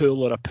a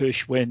pull or a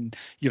push when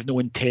you've no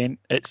intent,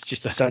 it's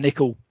just a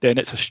cynical, then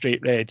it's a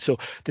straight red. So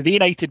the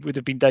United would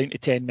have been down to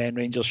 10 men.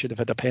 Rangers should have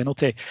had a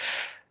penalty.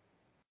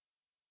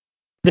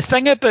 The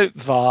thing about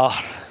VAR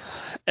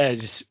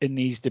is, in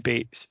these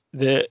debates,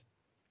 that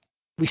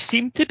we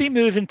seem to be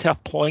moving to a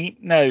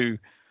point now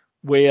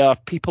where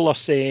people are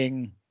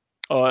saying,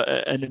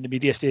 and in the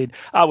media saying,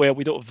 well,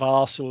 we don't have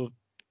VAR, so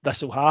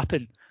this will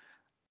happen.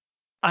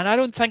 And I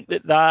don't think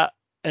that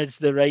is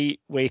the right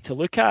way to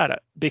look at it,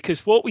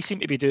 because what we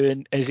seem to be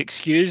doing is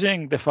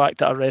excusing the fact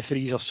that our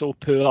referees are so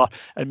poor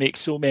and make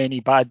so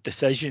many bad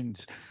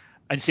decisions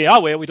and say,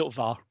 well, we don't have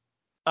VAR.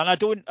 And I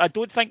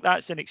don't think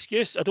that's an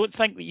excuse. I don't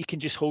think that you can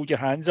just hold your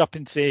hands up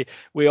and say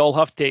we all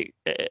have to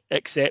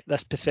accept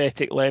this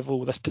pathetic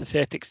level, this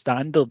pathetic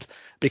standard,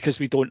 because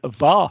we don't have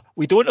VAR.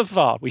 We don't have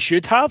VAR. We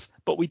should have,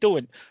 but we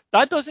don't.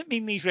 That doesn't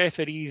mean these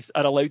referees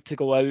are allowed to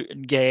go out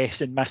and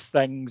guess and miss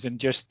things and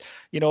just,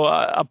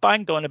 I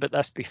banged on about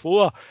this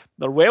before.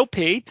 They're well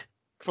paid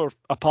for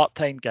a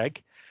part-time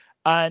gig,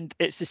 and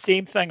it's the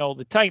same thing all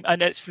the time.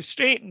 And it's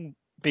frustrating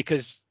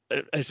because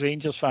as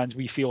Rangers fans,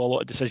 we feel a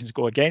lot of decisions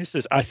go against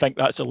us. I think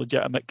that's a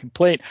legitimate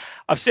complaint.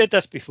 I've said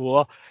this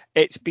before.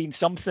 It's been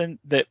something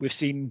that we've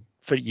seen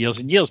for years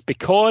and years,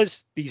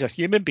 because these are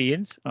human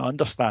beings. I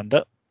understand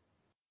it.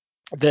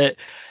 That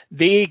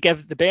they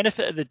give the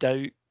benefit of the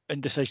doubt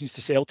in decisions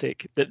to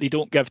Celtic that they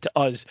don't give to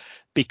us,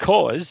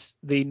 because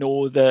they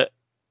know that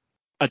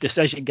a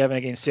decision given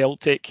against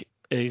Celtic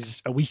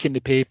is a week in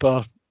the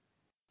paper,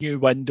 new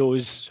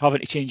windows, having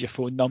to change your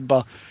phone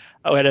number,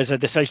 whereas a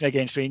decision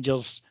against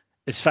Rangers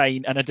is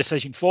fine, and a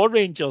decision for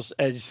Rangers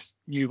is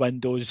new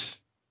windows,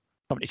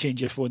 having to change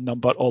your phone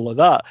number, all of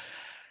that.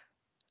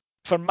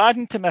 For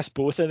Madden to miss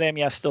both of them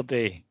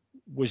yesterday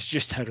was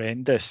just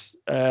horrendous.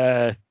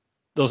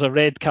 There's a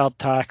red card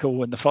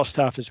tackle in the first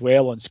half as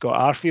well on Scott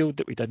Arfield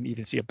that we didn't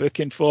even see a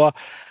booking for.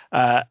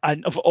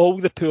 And of all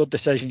the poor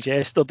decisions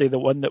yesterday, the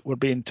one that we're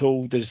being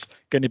told is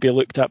going to be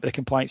looked at by the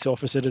compliance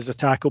officer is a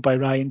tackle by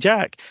Ryan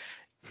Jack.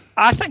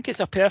 I think it's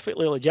a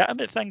perfectly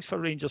legitimate thing for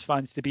Rangers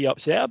fans to be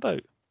upset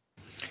about.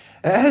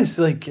 It is,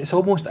 it's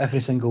almost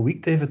every single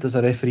week, David, there's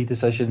a referee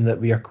decision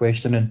that we are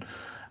questioning.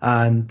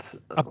 And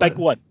a big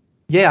one.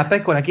 Yeah, a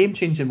big one, a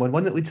game-changing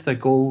one that leads to a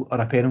goal or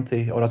a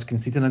penalty, or us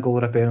conceding a goal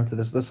or a penalty.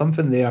 There's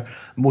something there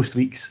most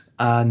weeks.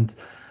 And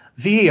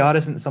VAR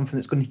isn't something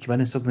that's going to come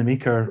in and suddenly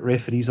make our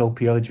referees all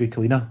Pierre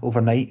Colina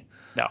overnight.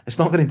 No. It's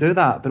not going to do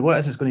that. But what it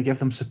is, it's going to give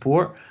them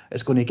support.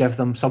 It's going to give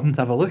them something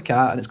to have a look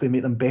at, and it's going to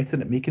make them better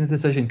at making the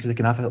decision, because they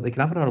can have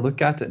another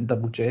look at it and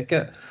double-check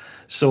it.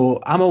 So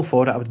I'm all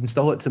for it. I would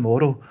install it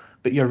tomorrow.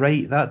 But you're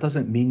right, that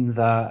doesn't mean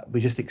that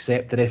we just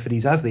accept the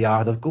referees as they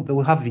are.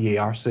 They'll have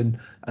VAR soon,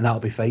 and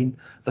that'll be fine.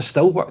 There's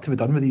still work to be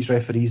done with these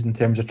referees in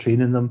terms of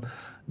training them.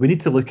 We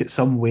need to look at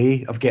some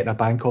way of getting a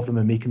bank of them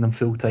and making them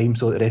full-time,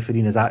 so that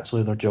refereeing is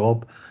actually their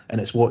job, and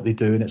it's what they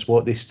do, and it's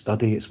what they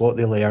study, it's what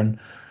they learn.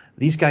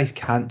 These guys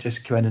can't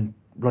just come in and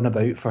run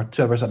about for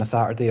 2 hours on a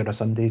Saturday or a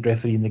Sunday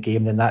refereeing the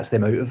game, then that's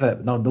them out of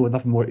it. No,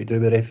 nothing more to do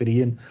with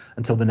refereeing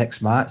until the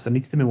next match. There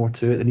needs to be more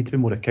to it. They need to be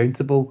more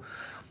accountable.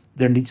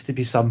 There needs to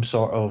be some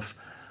sort of,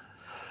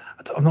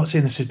 I'm not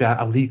saying there should be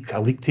a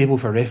league table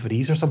for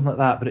referees or something like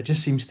that, but it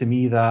just seems to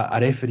me that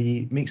a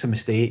referee makes a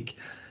mistake,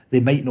 they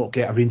might not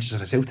get a Rangers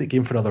or a Celtic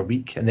game for another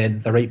week, and then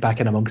they're right back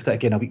in amongst it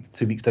again a week,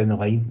 2 weeks down the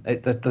line.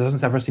 There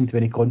doesn't ever seem to be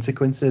any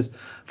consequences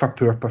for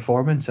poor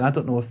performance. And I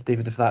don't know if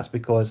that's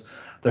because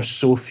there's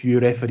so few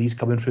referees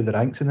coming through the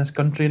ranks in this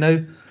country now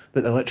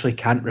that they literally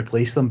can't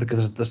replace them,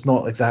 because there's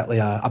not exactly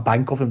a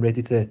bank of them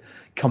ready to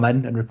come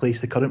in and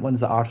replace the current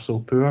ones that are so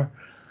poor.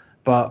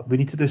 But we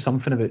need to do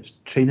something about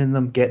training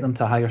them, get them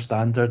to a higher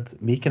standard,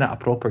 making it a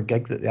proper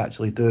gig that they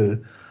actually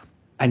do,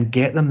 and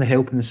get them the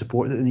help and the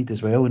support that they need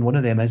as well. And one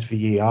of them is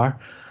VAR.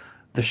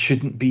 It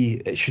shouldn't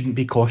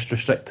be cost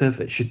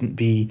restrictive. It shouldn't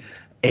be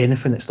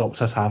anything that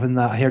stops us having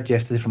that. I heard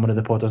yesterday from one of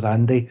the podders,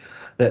 Andy,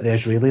 that the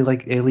Israeli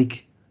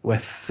league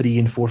with 3,000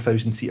 and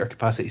 4,000 seater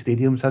capacity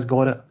stadiums has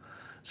got it.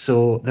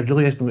 So there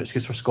really is no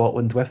excuse for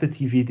Scotland, with the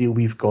TV deal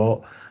we've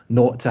got,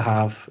 not to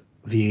have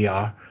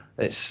VAR.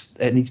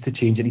 It needs to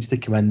change. It needs to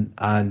come in.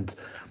 And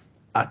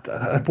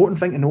an important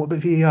thing to note about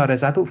VAR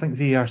is I don't think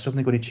VAR is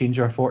suddenly going to change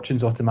our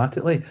fortunes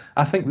automatically.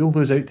 I think we'll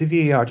lose out to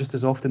VAR just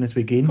as often as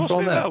we gain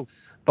from it.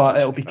 But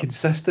it'll be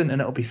consistent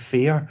and it'll be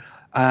fair.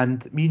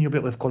 And me and you'll be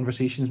able to have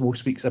conversations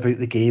most weeks about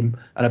the game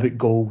and about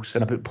goals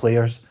and about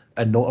players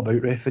and not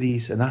about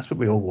referees. And that's what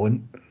we all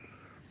want.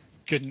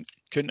 Couldn't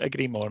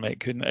agree more, mate.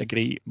 Couldn't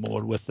agree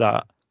more with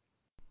that.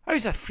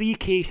 How's a free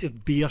case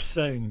of beer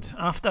sound?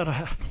 After,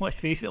 let's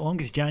face it, the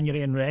longest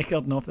January in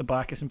record and off the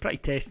back of some pretty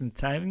testing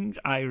times,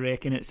 I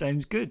reckon it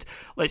sounds good.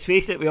 Let's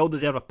face it, we all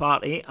deserve a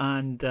party,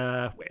 and,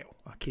 a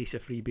case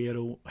of free beer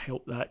will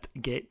help that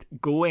get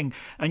going.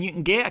 And you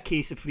can get a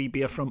case of free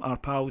beer from our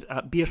pals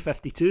at Beer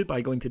 52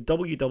 by going to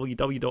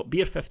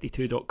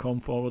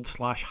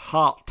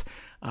www.beer52.com/heart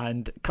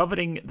and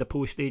covering the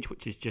postage,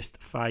 which is just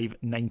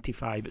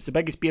 $5.95. It's the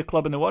biggest beer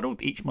club in the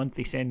world. Each month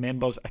they send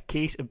members a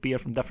case of beer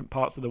from different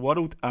parts of the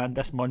world, and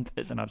this month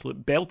it's an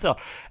absolute belter.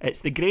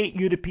 It's the Great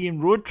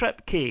European Road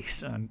Trip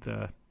case,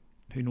 and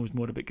who knows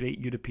more about great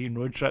European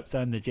road trips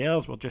than the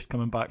Gers? We're just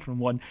coming back from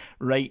one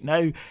right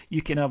now.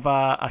 You can have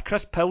a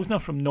crisp Pilsner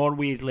from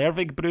Norway's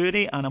Lervig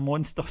Brewery and a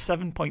monster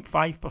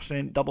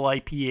 7.5% double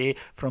IPA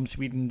from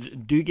Sweden's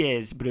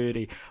Duges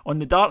Brewery. On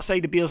the dark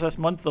side of beers this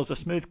month, there's a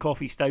smooth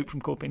coffee stout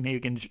from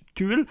Copenhagen's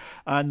Tuel,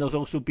 and there's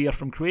also beer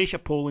from Croatia,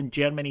 Poland,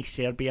 Germany,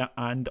 Serbia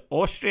and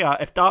Austria.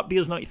 If dark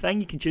beer's not your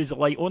thing, you can choose the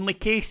light only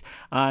case,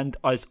 and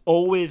as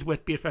always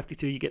with Beer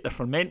 52, you get the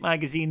Ferment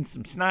magazine,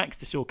 some snacks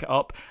to soak it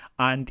up,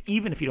 and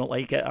even if you don't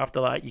like it after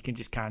that, you can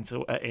just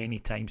cancel at any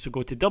time. So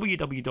go to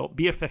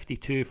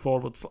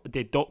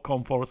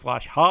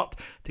www.beer52.com/heart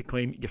to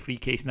claim your free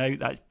case now.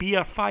 That's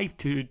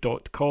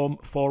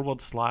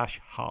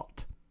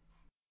beer52.com/heart.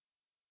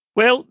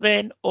 Well,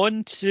 then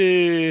on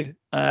to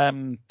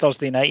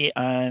Thursday night,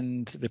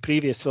 and the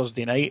previous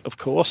Thursday night, of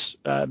course,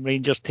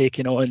 Rangers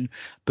taking on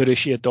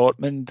Borussia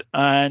Dortmund.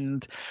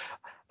 And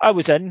I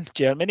was in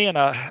Germany, and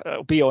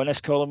I'll be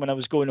honest, Colin, when I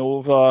was going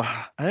over,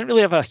 I didn't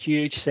really have a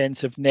huge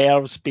sense of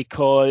nerves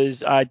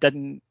because I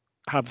didn't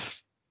have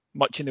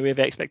much in the way of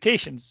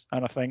expectations.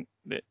 And I think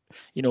that,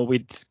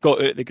 we'd got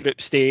out of the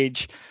group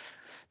stage.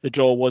 The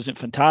draw wasn't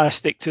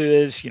fantastic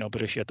to us,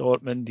 Borussia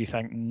Dortmund, you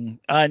think.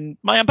 And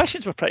my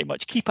ambitions were pretty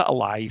much keep it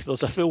alive.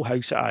 There's a full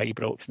house at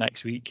Ibrox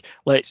next week.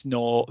 Let's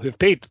not, who've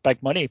paid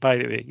big money, by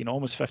the way,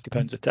 almost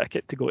 £50 a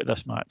ticket to go to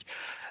this match.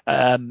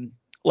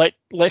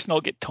 Let's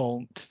not get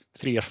tonked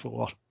 3 or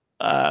 4,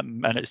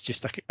 and it's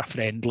just a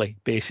friendly,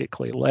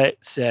 basically.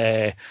 Let's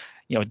do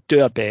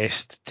our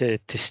best to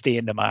stay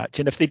in the match,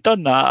 and if they'd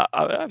done that,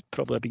 I'd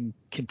probably have been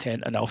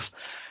content enough.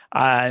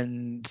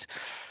 And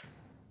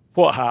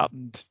what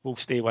happened will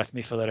stay with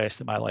me for the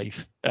rest of my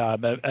life.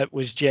 It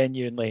was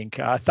genuinely,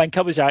 I think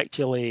I was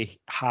actually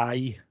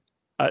high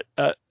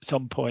at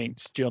some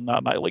points during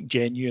that match, like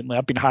genuinely.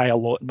 I've been high a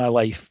lot in my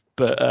life,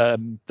 but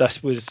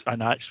this was a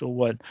natural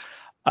one.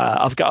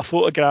 I've got a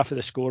photograph of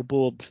the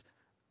scoreboard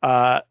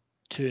at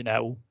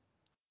 2-0.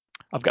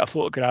 I've got a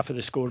photograph of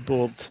the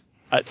scoreboard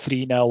at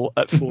 3-0,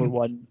 at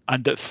 4-1,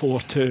 and at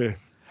 4-2,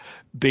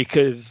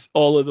 because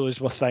all of those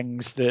were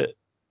things that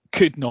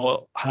could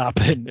not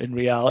happen in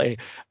reality.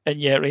 And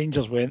yet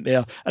Rangers went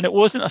there, and it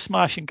wasn't a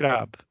smash and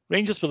grab.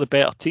 Rangers were the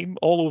better team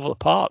all over the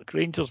park.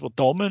 Rangers were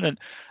dominant.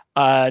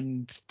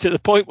 And to the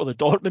point where the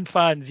Dortmund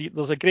fans,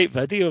 there's a great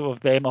video of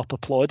them up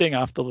applauding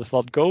after the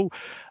third goal.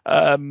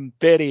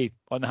 Very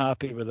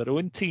unhappy with their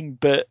own team,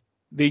 but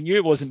they knew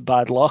it wasn't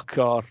bad luck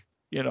or,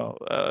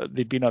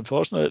 they'd been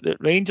unfortunate. The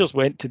Rangers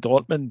went to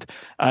Dortmund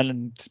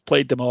and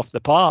played them off the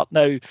park.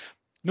 Now,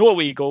 no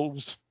away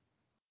goals,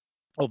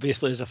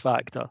 obviously, is a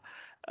factor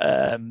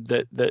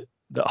that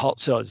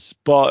hurts us,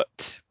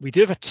 but we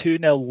do have a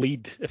 2-0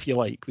 lead, if you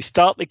like. We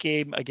start the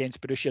game against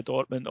Borussia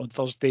Dortmund on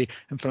Thursday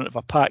in front of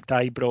a packed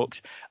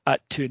Ibrox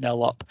at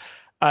 2-0 up.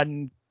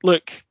 And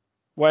look,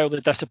 while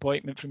the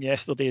disappointment from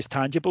yesterday is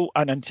tangible,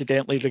 and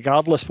incidentally,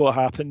 regardless what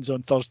happens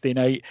on Thursday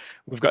night,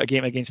 we've got a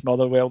game against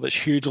Motherwell that's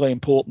hugely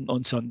important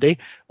on Sunday.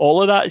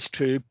 All of that is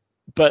true,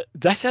 but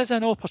this is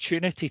an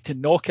opportunity to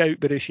knock out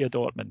Borussia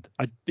Dortmund,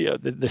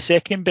 the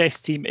second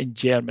best team in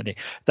Germany.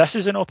 This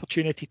is an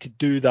opportunity to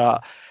do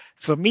that.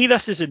 For me,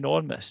 this is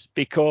enormous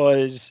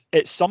because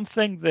it's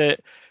something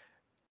that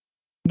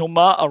no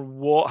matter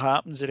what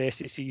happens the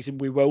rest of the season,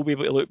 we will be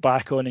able to look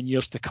back on in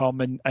years to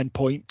come and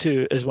point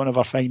to as one of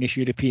our finest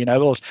European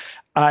hours.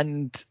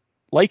 And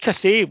like I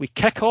say, we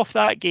kick off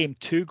that game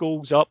 2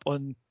 goals up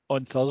on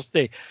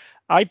Thursday.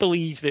 I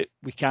believe that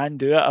we can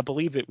do it. I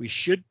believe that we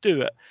should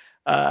do it.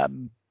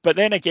 But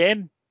then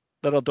again,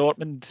 there are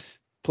Dortmund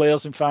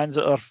players and fans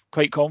that are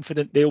quite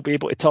confident they'll be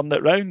able to turn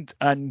it round.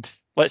 And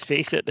let's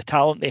face it, the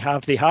talent they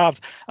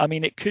have. I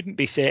mean, it couldn't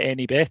be set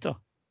any better.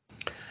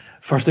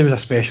 Thursday was a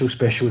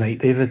special night,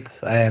 David,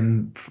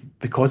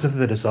 because of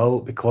the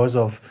result, because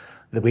of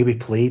the way we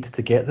played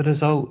to get the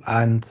result,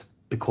 and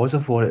because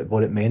of what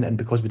it meant, and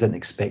because we didn't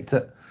expect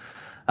it.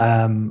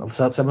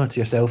 Similar to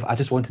yourself, I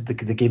just wanted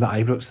the game at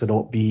Ibrox to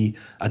not be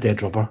a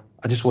dead rubber.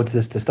 I just wanted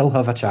us to still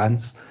have a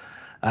chance.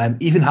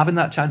 Even having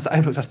that chance at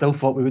Ibrox, I still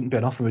thought we wouldn't be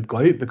enough and we'd go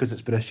out because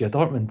it's Borussia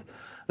Dortmund.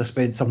 They've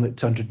spent something like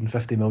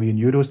 250 million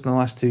euros in the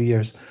last 2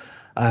 years.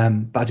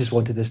 But I just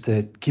wanted us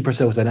to keep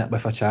ourselves in it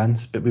with a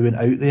chance. But we went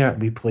out there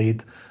and we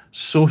played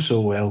so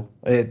well.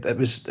 It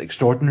was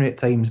extraordinary at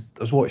times.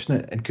 I was watching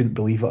it and couldn't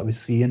believe what I was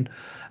seeing.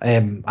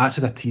 I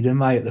actually had a tear in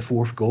my eye at the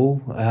 4th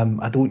goal.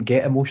 I don't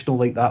get emotional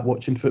like that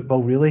watching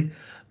football, really.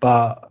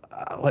 But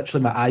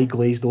literally my eye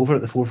glazed over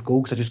at the 4th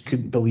goal because I just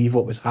couldn't believe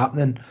what was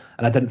happening.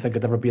 And I didn't think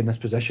I'd ever be in this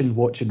position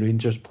watching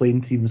Rangers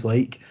playing teams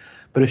like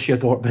Borussia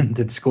Dortmund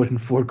and scoring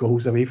 4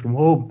 goals away from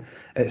home.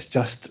 It's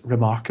just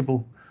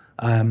remarkable.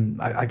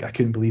 I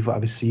couldn't believe what I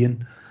was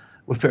seeing.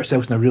 We've put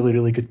ourselves in a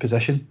really good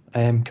position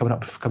coming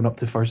up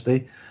to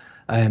Thursday.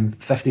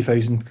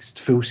 50,000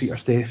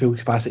 full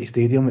capacity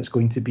stadium. It's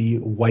going to be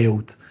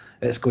wild.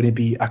 It's going to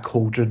be a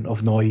cauldron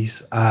of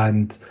noise,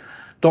 and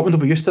Dortmund will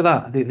be used to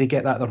that. They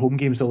get that at their home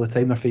games all the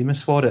time. They're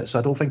famous for it, so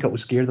I don't think it will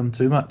scare them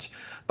too much.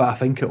 But I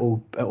think it'll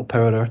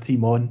power our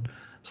team on,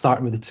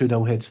 starting with a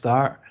 2-0 head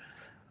start.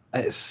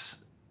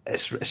 It's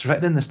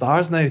written in the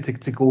stars now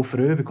to go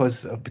through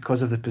because of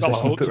the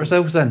position we put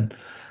ourselves in.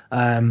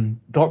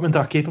 Dortmund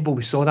are capable.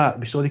 We saw that.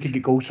 We saw they could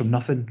get goals from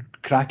nothing,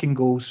 cracking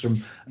goals from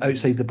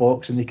outside the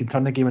box, and they can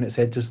turn the game on its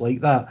head just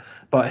like that.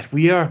 But if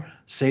we are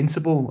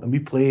sensible and we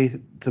play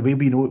the way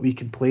we know we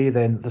can play,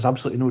 then there's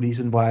absolutely no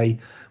reason why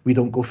we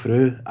don't go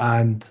through.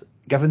 And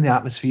given the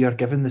atmosphere,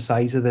 given the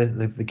size of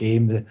the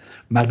game, the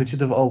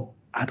magnitude of it all,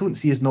 I don't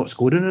see us not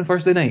scoring on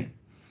Thursday night.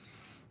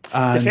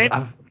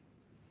 And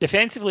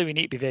Defensively, we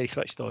need to be very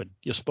switched on.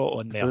 You're spot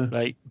on there,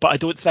 right? But I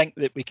don't think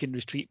that we can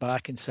retreat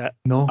back and sit.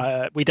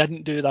 No. We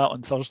didn't do that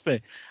on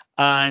Thursday.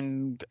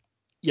 And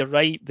you're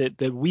right,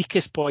 the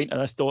weakest point on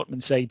this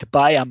Dortmund side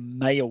by a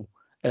mile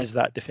is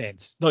that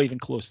defence. Not even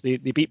close. They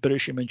beat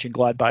Borussia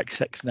Mönchengladbach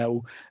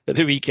 6-0 at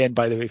the weekend,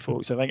 by the way,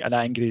 folks. I think an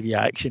angry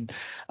reaction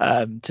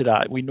to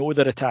that. We know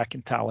their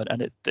attacking talent,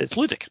 and it's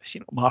ludicrous.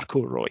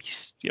 Marco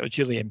Reus,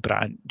 Julian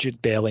Brandt,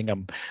 Jude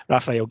Bellingham,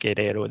 Rafael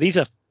Guerreiro. These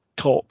are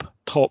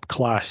top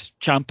class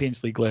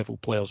Champions League level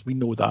players. We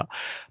know that.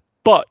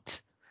 But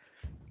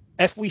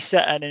if we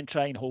sit in and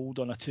try and hold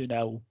on a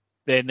 2-0,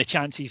 then the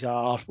chances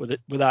are with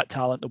that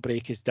talent they'll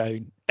break us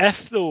down.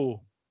 If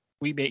though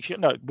we make sure,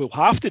 now we'll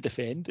have to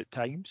defend at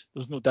times,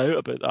 there's no doubt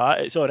about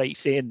that. It's all right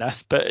saying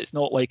this, but it's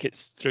not like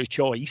it's through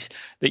choice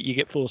that you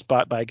get forced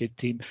back by a good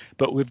team.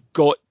 But we've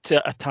got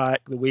to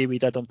attack the way we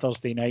did on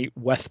Thursday night,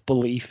 with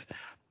belief,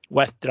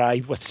 with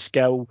drive, with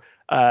skill.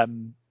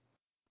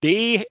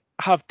 They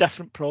have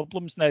different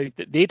problems now.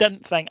 That they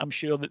didn't think, I'm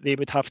sure, that they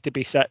would have to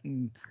be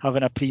sitting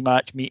having a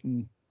pre-match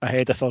meeting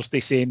ahead of Thursday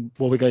saying,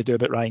 what are we going to do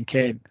about Ryan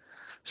Kent?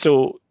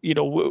 So,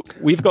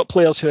 we've got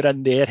players who are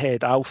in their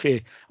head.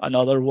 Alfie,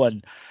 another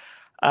one.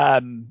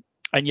 And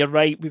you're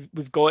right,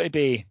 we've got to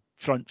be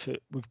front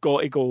foot. We've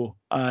got to go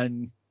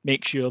and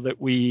make sure that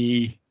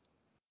we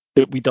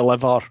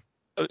deliver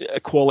a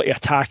quality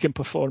attacking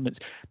performance.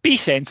 Be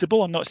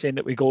sensible. I'm not saying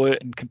that we go out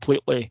and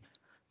completely,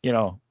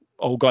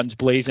 all guns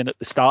blazing at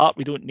the start.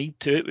 We don't need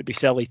to. It would be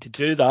silly to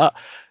do that.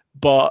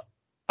 But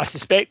I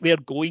suspect they're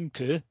going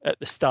to at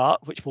the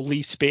start, which will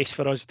leave space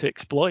for us to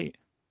exploit.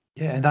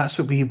 Yeah, and that's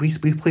what we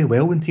play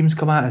well when teams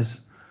come at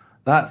us.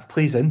 That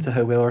plays into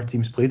how well our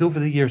teams played over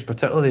the years,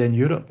 particularly in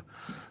Europe.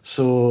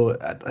 So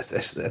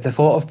the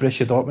thought of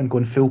Borussia Dortmund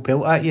going full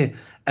pelt at you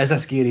is a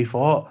scary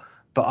thought.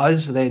 But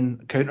us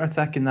then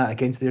counter-attacking that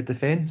against their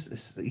defence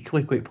is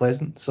equally quite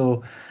pleasant.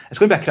 So it's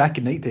going to be a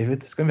cracking night,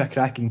 David. It's going to be a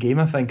cracking game,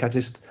 I think.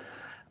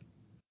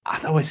 I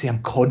don't want to say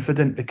I'm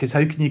confident, because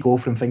how can you go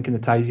from thinking the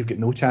ties you've got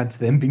no chance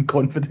to then being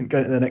confident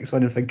going to the next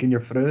one and thinking you're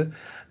through?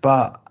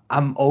 But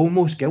I'm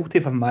almost guilty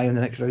of having my in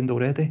the next round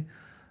already.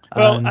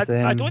 Well, and,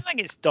 I don't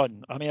think it's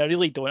done. I mean, I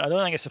really don't. I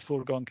don't think it's a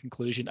foregone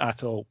conclusion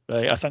at all.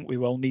 Right? I think we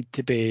will need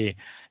to be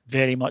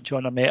very much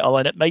on our mettle,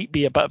 and it might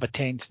be a bit of a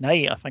tense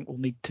night. I think we'll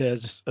need to,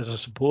 as a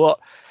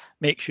support,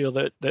 make sure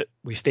that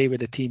we stay with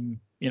the team,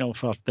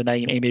 for the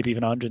 90, maybe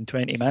even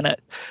 120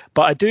 minutes.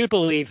 But I do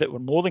believe that we're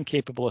more than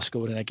capable of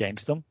scoring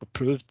against them. We've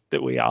proved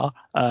that we are.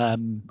 I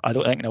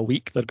don't think in a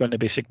week they're going to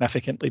be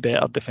significantly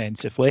better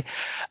defensively.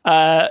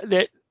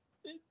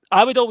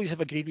 I would always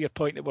have agreed with your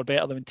point that we're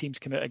better than when teams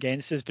come out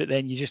against us, but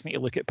then you just need to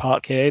look at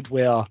Parkhead,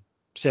 where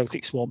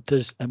Celtic swamped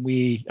us, and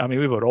we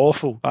were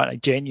awful,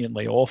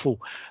 genuinely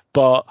awful.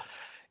 But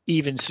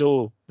even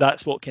so,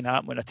 that's what can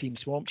happen when a team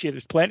swamps you.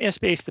 There's plenty of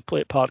space to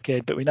play at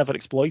Parkhead, but we never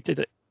exploited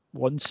it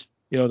once,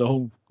 the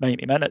whole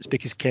 90 minutes,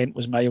 because Kent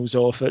was miles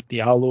off it.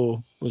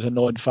 Diallo was a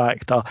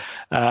non-factor.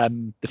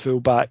 The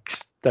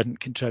fullbacks didn't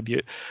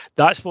contribute.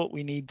 That's what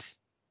we need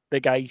the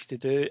guys to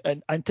do,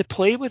 and to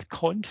play with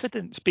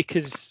confidence,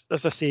 because,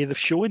 as I say, they've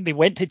shown they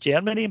went to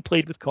Germany and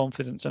played with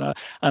confidence, and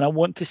I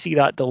want to see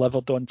that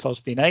delivered on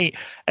Thursday night.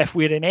 If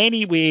we're in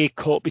any way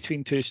caught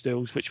between two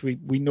stools, which we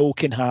know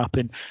can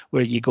happen,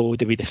 where you go,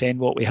 do we defend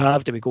what we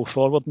have, do we go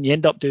forward, and you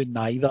end up doing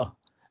neither,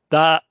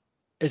 that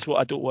is what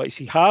I don't want to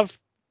see. Have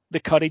the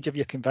courage of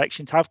your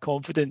convictions, have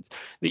confidence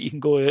that you can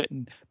go out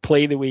and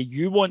play the way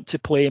you want to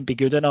play and be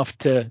good enough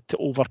to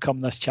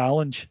overcome this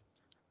challenge.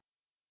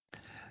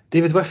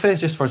 David, with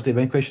just first day,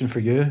 one question for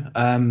you.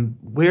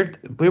 Where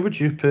would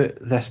you put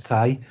this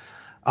tie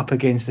up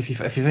against, if you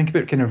think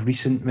about kind of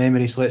recent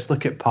memories? Let's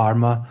look at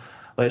Parma,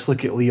 let's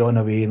look at Lyon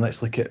away, and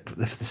let's look at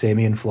the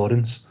semi in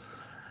Florence.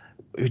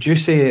 Would you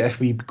say, if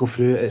we go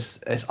through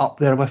it, it's up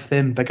there with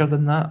them, bigger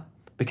than that?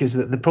 Because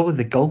probably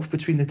the gulf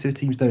between the two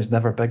teams now is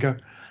never bigger,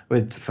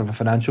 from a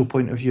financial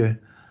point of view.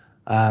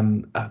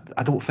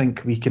 I don't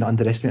think we can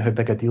underestimate how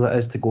big a deal it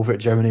is to go over to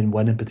Germany and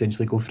win and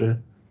potentially go through.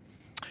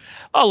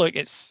 Oh, look,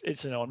 it's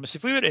enormous.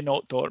 If we were to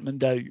knock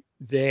Dortmund out,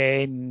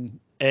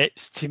 then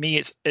to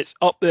me it's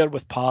up there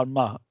with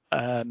Parma,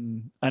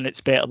 and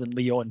it's better than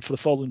Lyon for the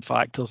following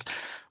factors.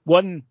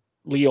 One,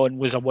 Lyon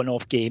was a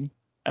one-off game,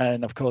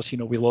 and of course, we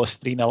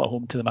lost 3-0 at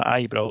home to them at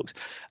Ibrox,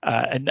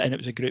 and it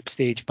was a group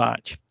stage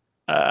match.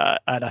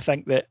 And I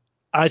think that,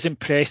 as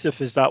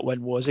impressive as that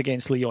win was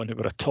against Lyon, who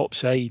were a top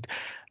side,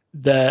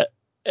 that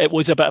it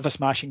was a bit of a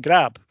smash and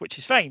grab, which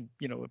is fine.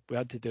 We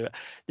had to do it.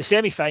 The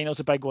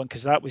semi-final's a big one,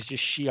 because that was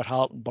just sheer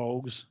heart and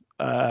balls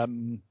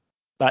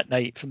that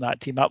night from that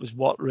team. That was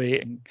work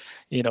rate, and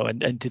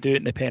to do it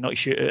in the penalty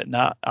shootout in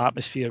that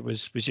atmosphere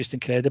was just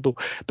incredible.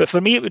 But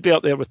for me, it would be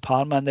up there with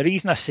Parma, and the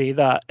reason I say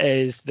that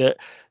is that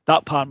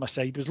Parma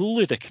side was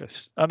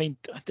ludicrous. I mean,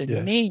 the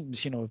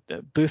names,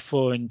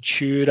 Buffon,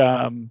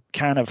 Thuram,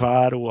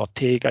 Cannavaro,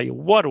 Ortega,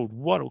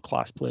 world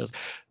class players.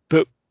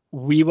 But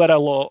we were a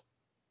lot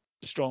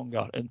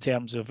stronger in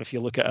terms of, if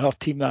you look at our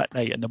team that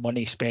night and the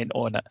money spent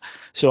on it.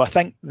 So I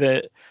think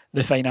that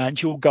the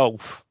financial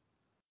gulf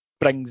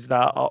brings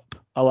that up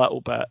a little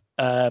bit.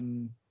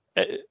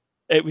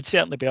 It would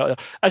certainly be out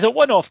there. As a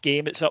one-off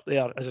game, it's up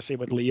there, as I say,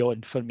 with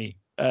Lyon for me.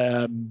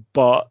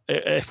 But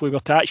if we were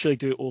to actually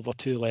do it over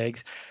two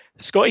legs,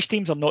 Scottish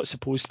teams are not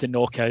supposed to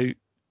knock out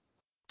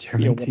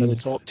one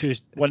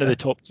of the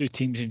top two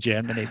teams in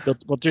Germany.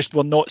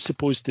 We're not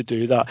supposed to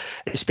do that,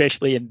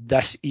 especially in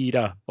this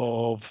era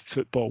of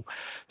football.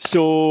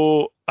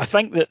 So I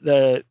think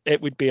that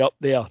it would be up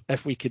there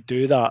if we could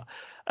do that.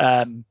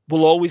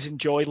 We'll always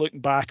enjoy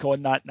looking back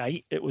on that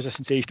night. It was a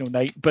sensational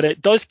night, but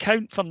it does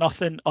count for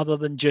nothing other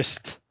than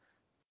just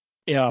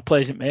a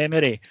pleasant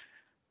memory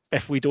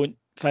if we don't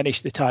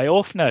finish the tie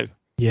off now.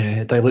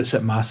 Yeah, it dilutes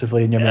it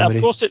massively in your memory.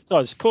 Of course it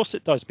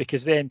does.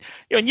 Because then,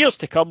 in years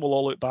to come, we'll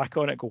all look back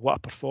on it and go, what a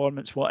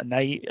performance, what a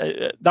night.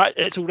 That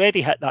it's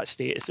already hit that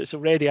status. It's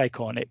already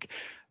iconic.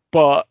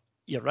 But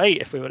you're right.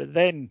 If we were to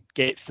then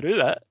get through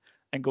it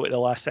and go to the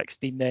last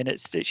 16, then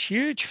it's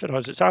huge for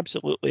us. It's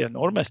absolutely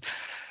enormous.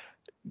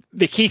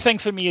 The key thing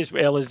for me as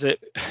well is that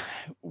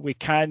we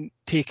can't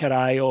take our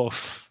eye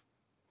off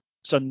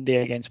Sunday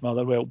against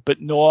Motherwell,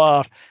 but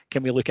nor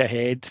can we look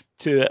ahead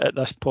to it at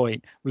this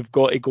point. We've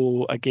got to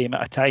go a game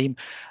at a time.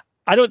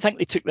 I don't think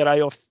they took their eye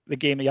off the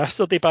game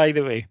yesterday, by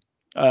the way.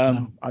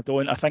 No. I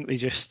don't. I think they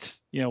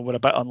just, were a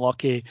bit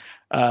unlucky.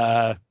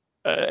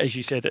 As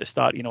you said at the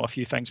start, a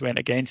few things went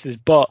against us,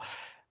 but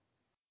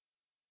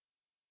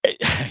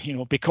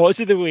because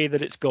of the way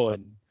that it's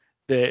gone,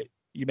 that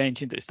you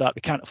mentioned at the start,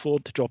 we can't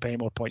afford to drop any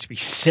more points. We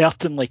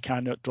certainly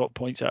cannot drop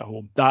points at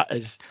home. That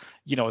is,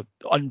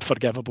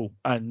 unforgivable.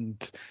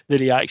 And the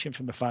reaction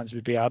from the fans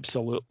would be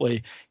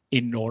absolutely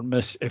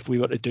enormous if we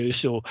were to do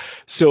so.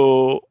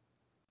 So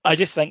I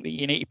just think that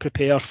you need to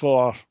prepare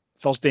for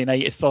Thursday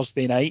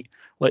night.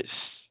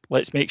 Let's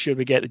make sure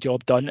we get the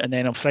job done. And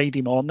then on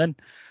Friday morning,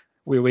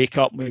 we wake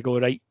up and we go,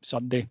 right,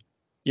 Sunday.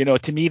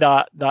 To me,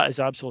 that is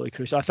absolutely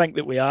crucial. I think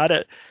that we are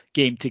at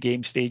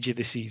game-to-game stage of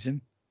the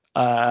season.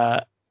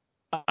 And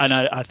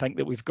I think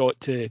that we've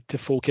got to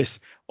focus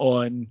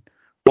on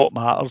what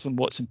matters and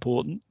what's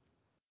important.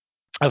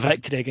 A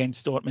victory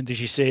against Dortmund, as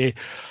you say,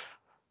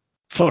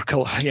 for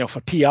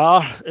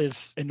PR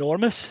is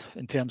enormous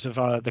in terms of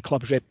the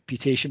club's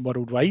reputation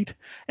worldwide.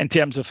 In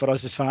terms of for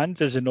us as fans,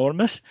 is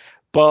enormous.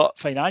 But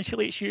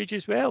financially, it's huge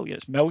as well.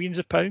 It's millions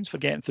of pounds for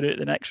getting through to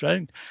the next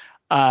round,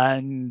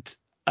 and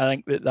I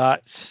think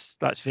that's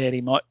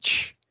very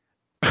much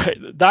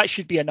that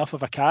should be enough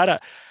of a carrot.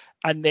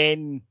 And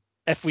then,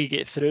 if we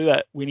get through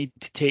it, we need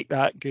to take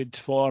that good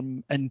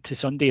form into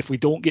Sunday. If we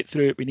don't get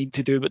through it, we need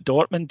to do what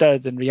Dortmund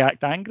did and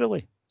react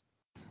angrily.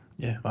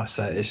 Yeah, that's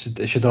it.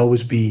 It should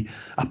always be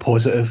a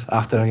positive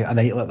after a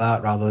night like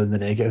that rather than the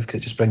negative, because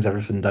it just brings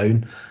everything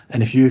down.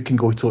 And if you can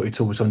go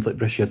toe-to-toe with something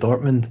like Borussia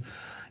Dortmund,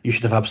 you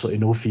should have absolutely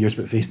no fears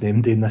about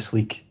facing MD in this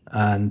league.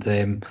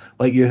 And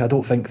like you, I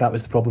don't think that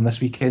was the problem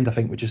this weekend. I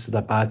think we just had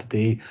a bad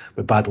day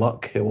with bad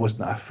luck. It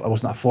wasn't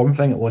a form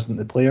thing. It wasn't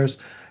the players.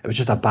 It was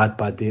just a bad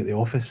day at the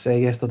office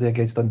yesterday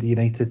against Dundee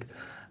United.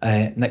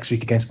 Next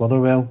week against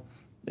Motherwell,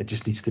 it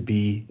just needs to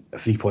be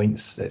 3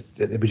 points.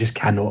 We just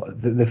cannot.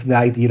 The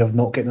idea of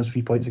not getting those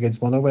 3 points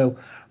against Motherwell,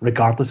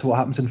 regardless of what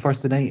happens on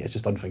Thursday night, is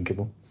just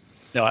unthinkable.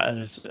 No, it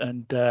is,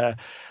 and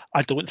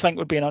I don't think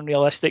we're being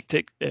unrealistic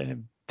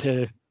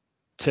to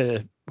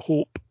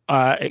hope,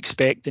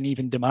 expect, and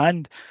even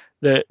demand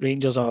that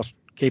Rangers are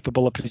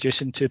capable of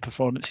producing 2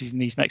 performances in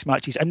these next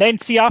matches, and then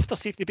see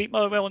if they beat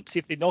Motherwell and see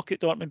if they knock out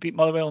Dortmund, beat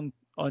Motherwell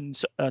on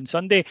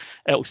Sunday,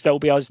 it'll still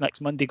be us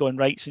next Monday going,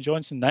 right, St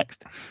Johnstone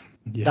next.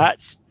 Yeah.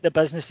 That's the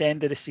business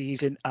end of the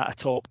season at a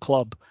top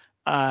club,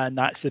 and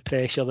that's the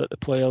pressure that the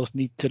players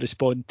need to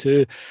respond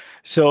to.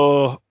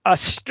 So a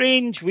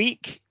strange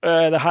week,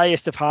 the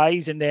highest of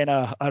highs, and then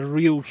a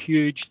real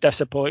huge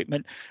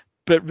disappointment,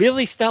 but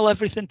really still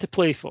everything to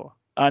play for.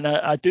 And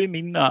I do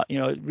mean that,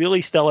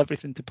 really still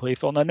everything to play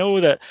for. And I know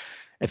that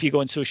if you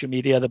go on social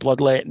media, the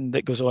bloodletting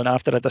that goes on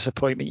after a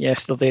disappointment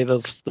yesterday,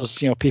 there's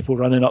people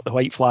running up the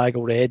white flag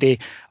already.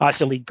 That's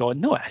the league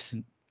gone. No, it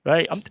isn't.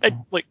 Right?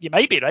 Look, you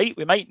might be right.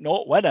 We might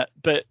not win it,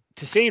 but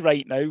to say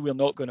right now we're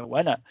not going to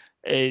win it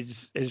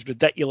is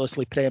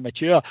ridiculously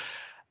premature.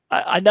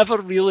 I never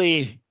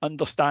really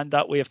understand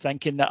that way of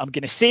thinking, that I'm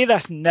going to say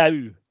this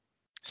now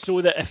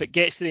so that if it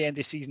gets to the end of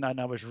the season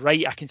and I was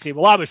right, I can say,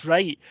 well, I was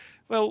right.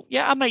 Well,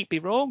 yeah, I might be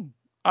wrong.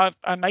 I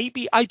might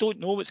be. I don't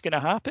know what's going to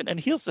happen. And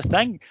here's the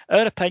thing.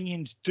 Our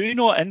opinions do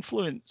not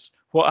influence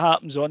what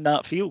happens on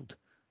that field.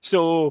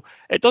 So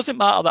it doesn't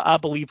matter that I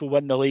believe we'll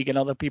win the league and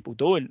other people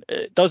don't.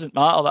 It doesn't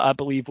matter that I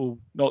believe we'll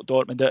knock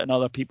Dortmund out and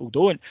other people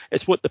don't.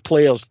 It's what the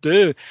players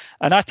do.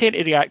 And I tend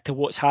to react to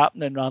what's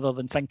happening rather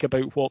than think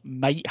about what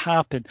might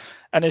happen.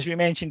 And as we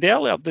mentioned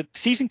earlier, the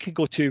season could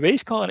go 2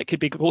 ways, Colin. It could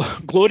be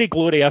glory,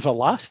 glory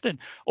everlasting,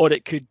 or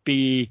it could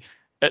be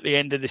at the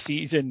end of the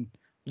season,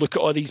 look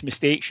at all these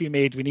mistakes we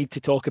made. We need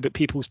to talk about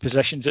people's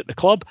positions at the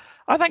club.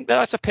 I think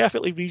that's a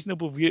perfectly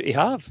reasonable view to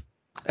have.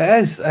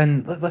 It is,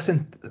 and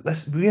listen,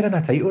 we're in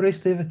a title race,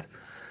 David.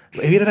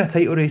 We're in a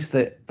title race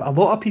that a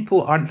lot of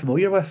people aren't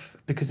familiar with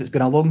because it's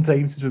been a long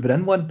time since we've been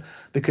in one,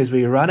 because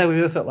we ran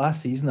away with it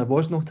last season. There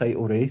was no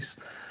title race.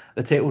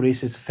 The title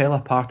races fell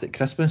apart at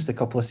Christmas a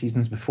couple of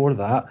seasons before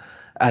that,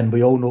 and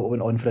we all know it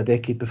went on for a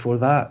decade before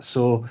that.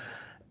 So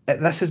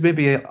this is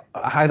maybe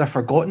either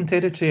forgotten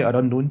territory or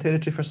unknown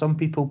territory for some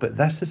people, but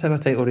this is how a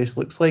title race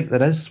looks like.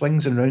 There is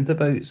swings and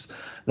roundabouts,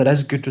 there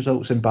is good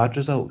results and bad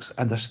results,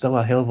 and there's still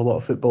a hell of a lot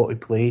of football to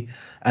play,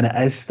 and it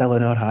is still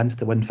in our hands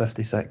to win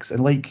 56.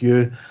 And like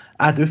you,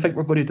 I do think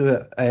we're going to do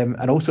it,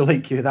 and also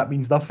like you, that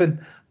means nothing,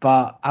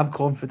 but I'm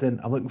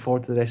confident. I'm looking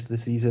forward to the rest of the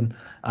season,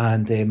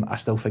 and I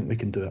still think we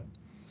can do it.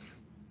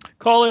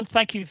 Colin,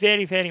 thank you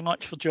very, very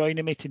much for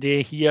joining me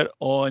today here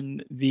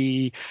on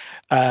the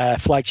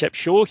flagship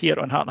show here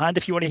on Heart and Hand.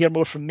 If you want to hear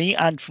more from me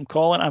and from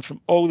Colin and from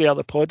all the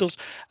other podders,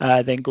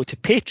 then go to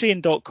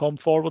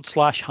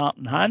patreon.com/Heart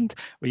and Hand,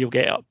 where you'll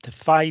get up to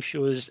 5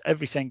 shows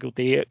every single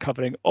day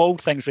covering all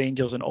things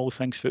Rangers and all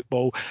things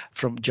football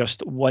from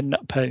just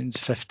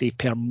 £1.50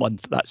 per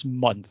month. That's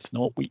month,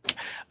 not week.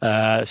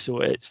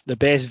 So it's the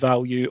best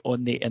value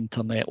on the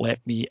internet, let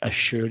me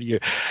assure you.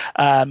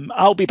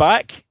 I'll be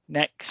back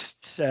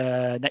next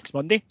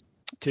Monday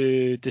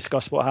to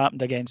discuss what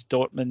happened against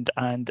Dortmund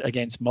and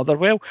against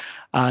Motherwell.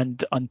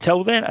 And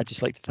until then, I'd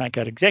just like to thank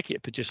our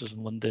executive producers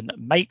in London,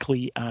 Mike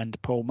Lee and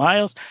Paul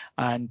Myers,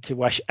 and to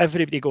wish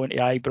everybody going to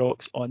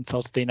Ibrox on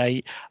Thursday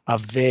night a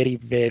very,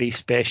 very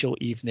special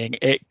evening.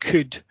 It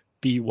could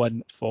be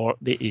one for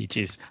the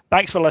ages.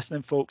 Thanks for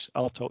listening, folks.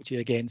 I'll talk to you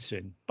again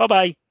soon.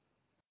 Bye-bye.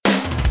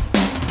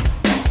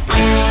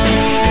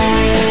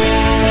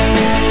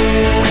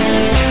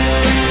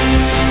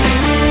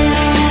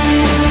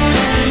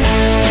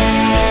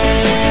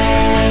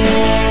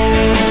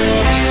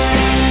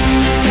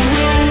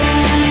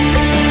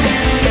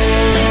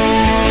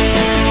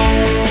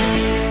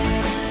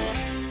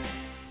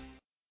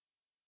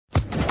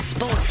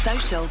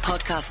 Social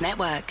Podcast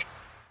Network.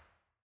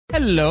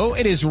 Hello,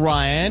 it is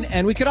Ryan,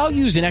 and we could all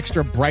use an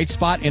extra bright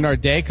spot in our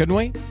day, couldn't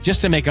we?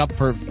 Just to make up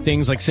for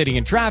things like sitting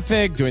in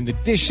traffic, doing the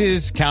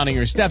dishes, counting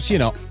your steps,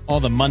 all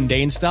the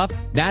mundane stuff.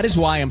 That is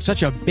why I'm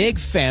such a big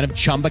fan of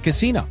Chumba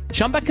Casino.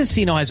 Chumba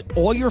Casino has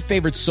all your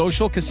favorite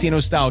social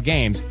casino-style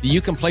games that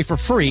you can play for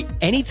free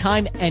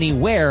anytime,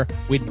 anywhere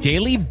with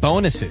daily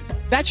bonuses.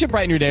 That should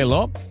brighten your day a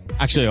little.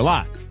 Actually, a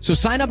lot. So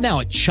sign up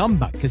now at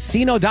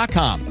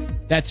ChumbaCasino.com.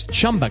 That's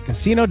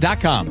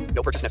ChumbaCasino.com.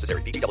 No purchase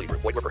necessary. VGW Group.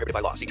 Void where prohibited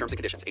by law. See terms and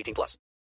conditions. 18+.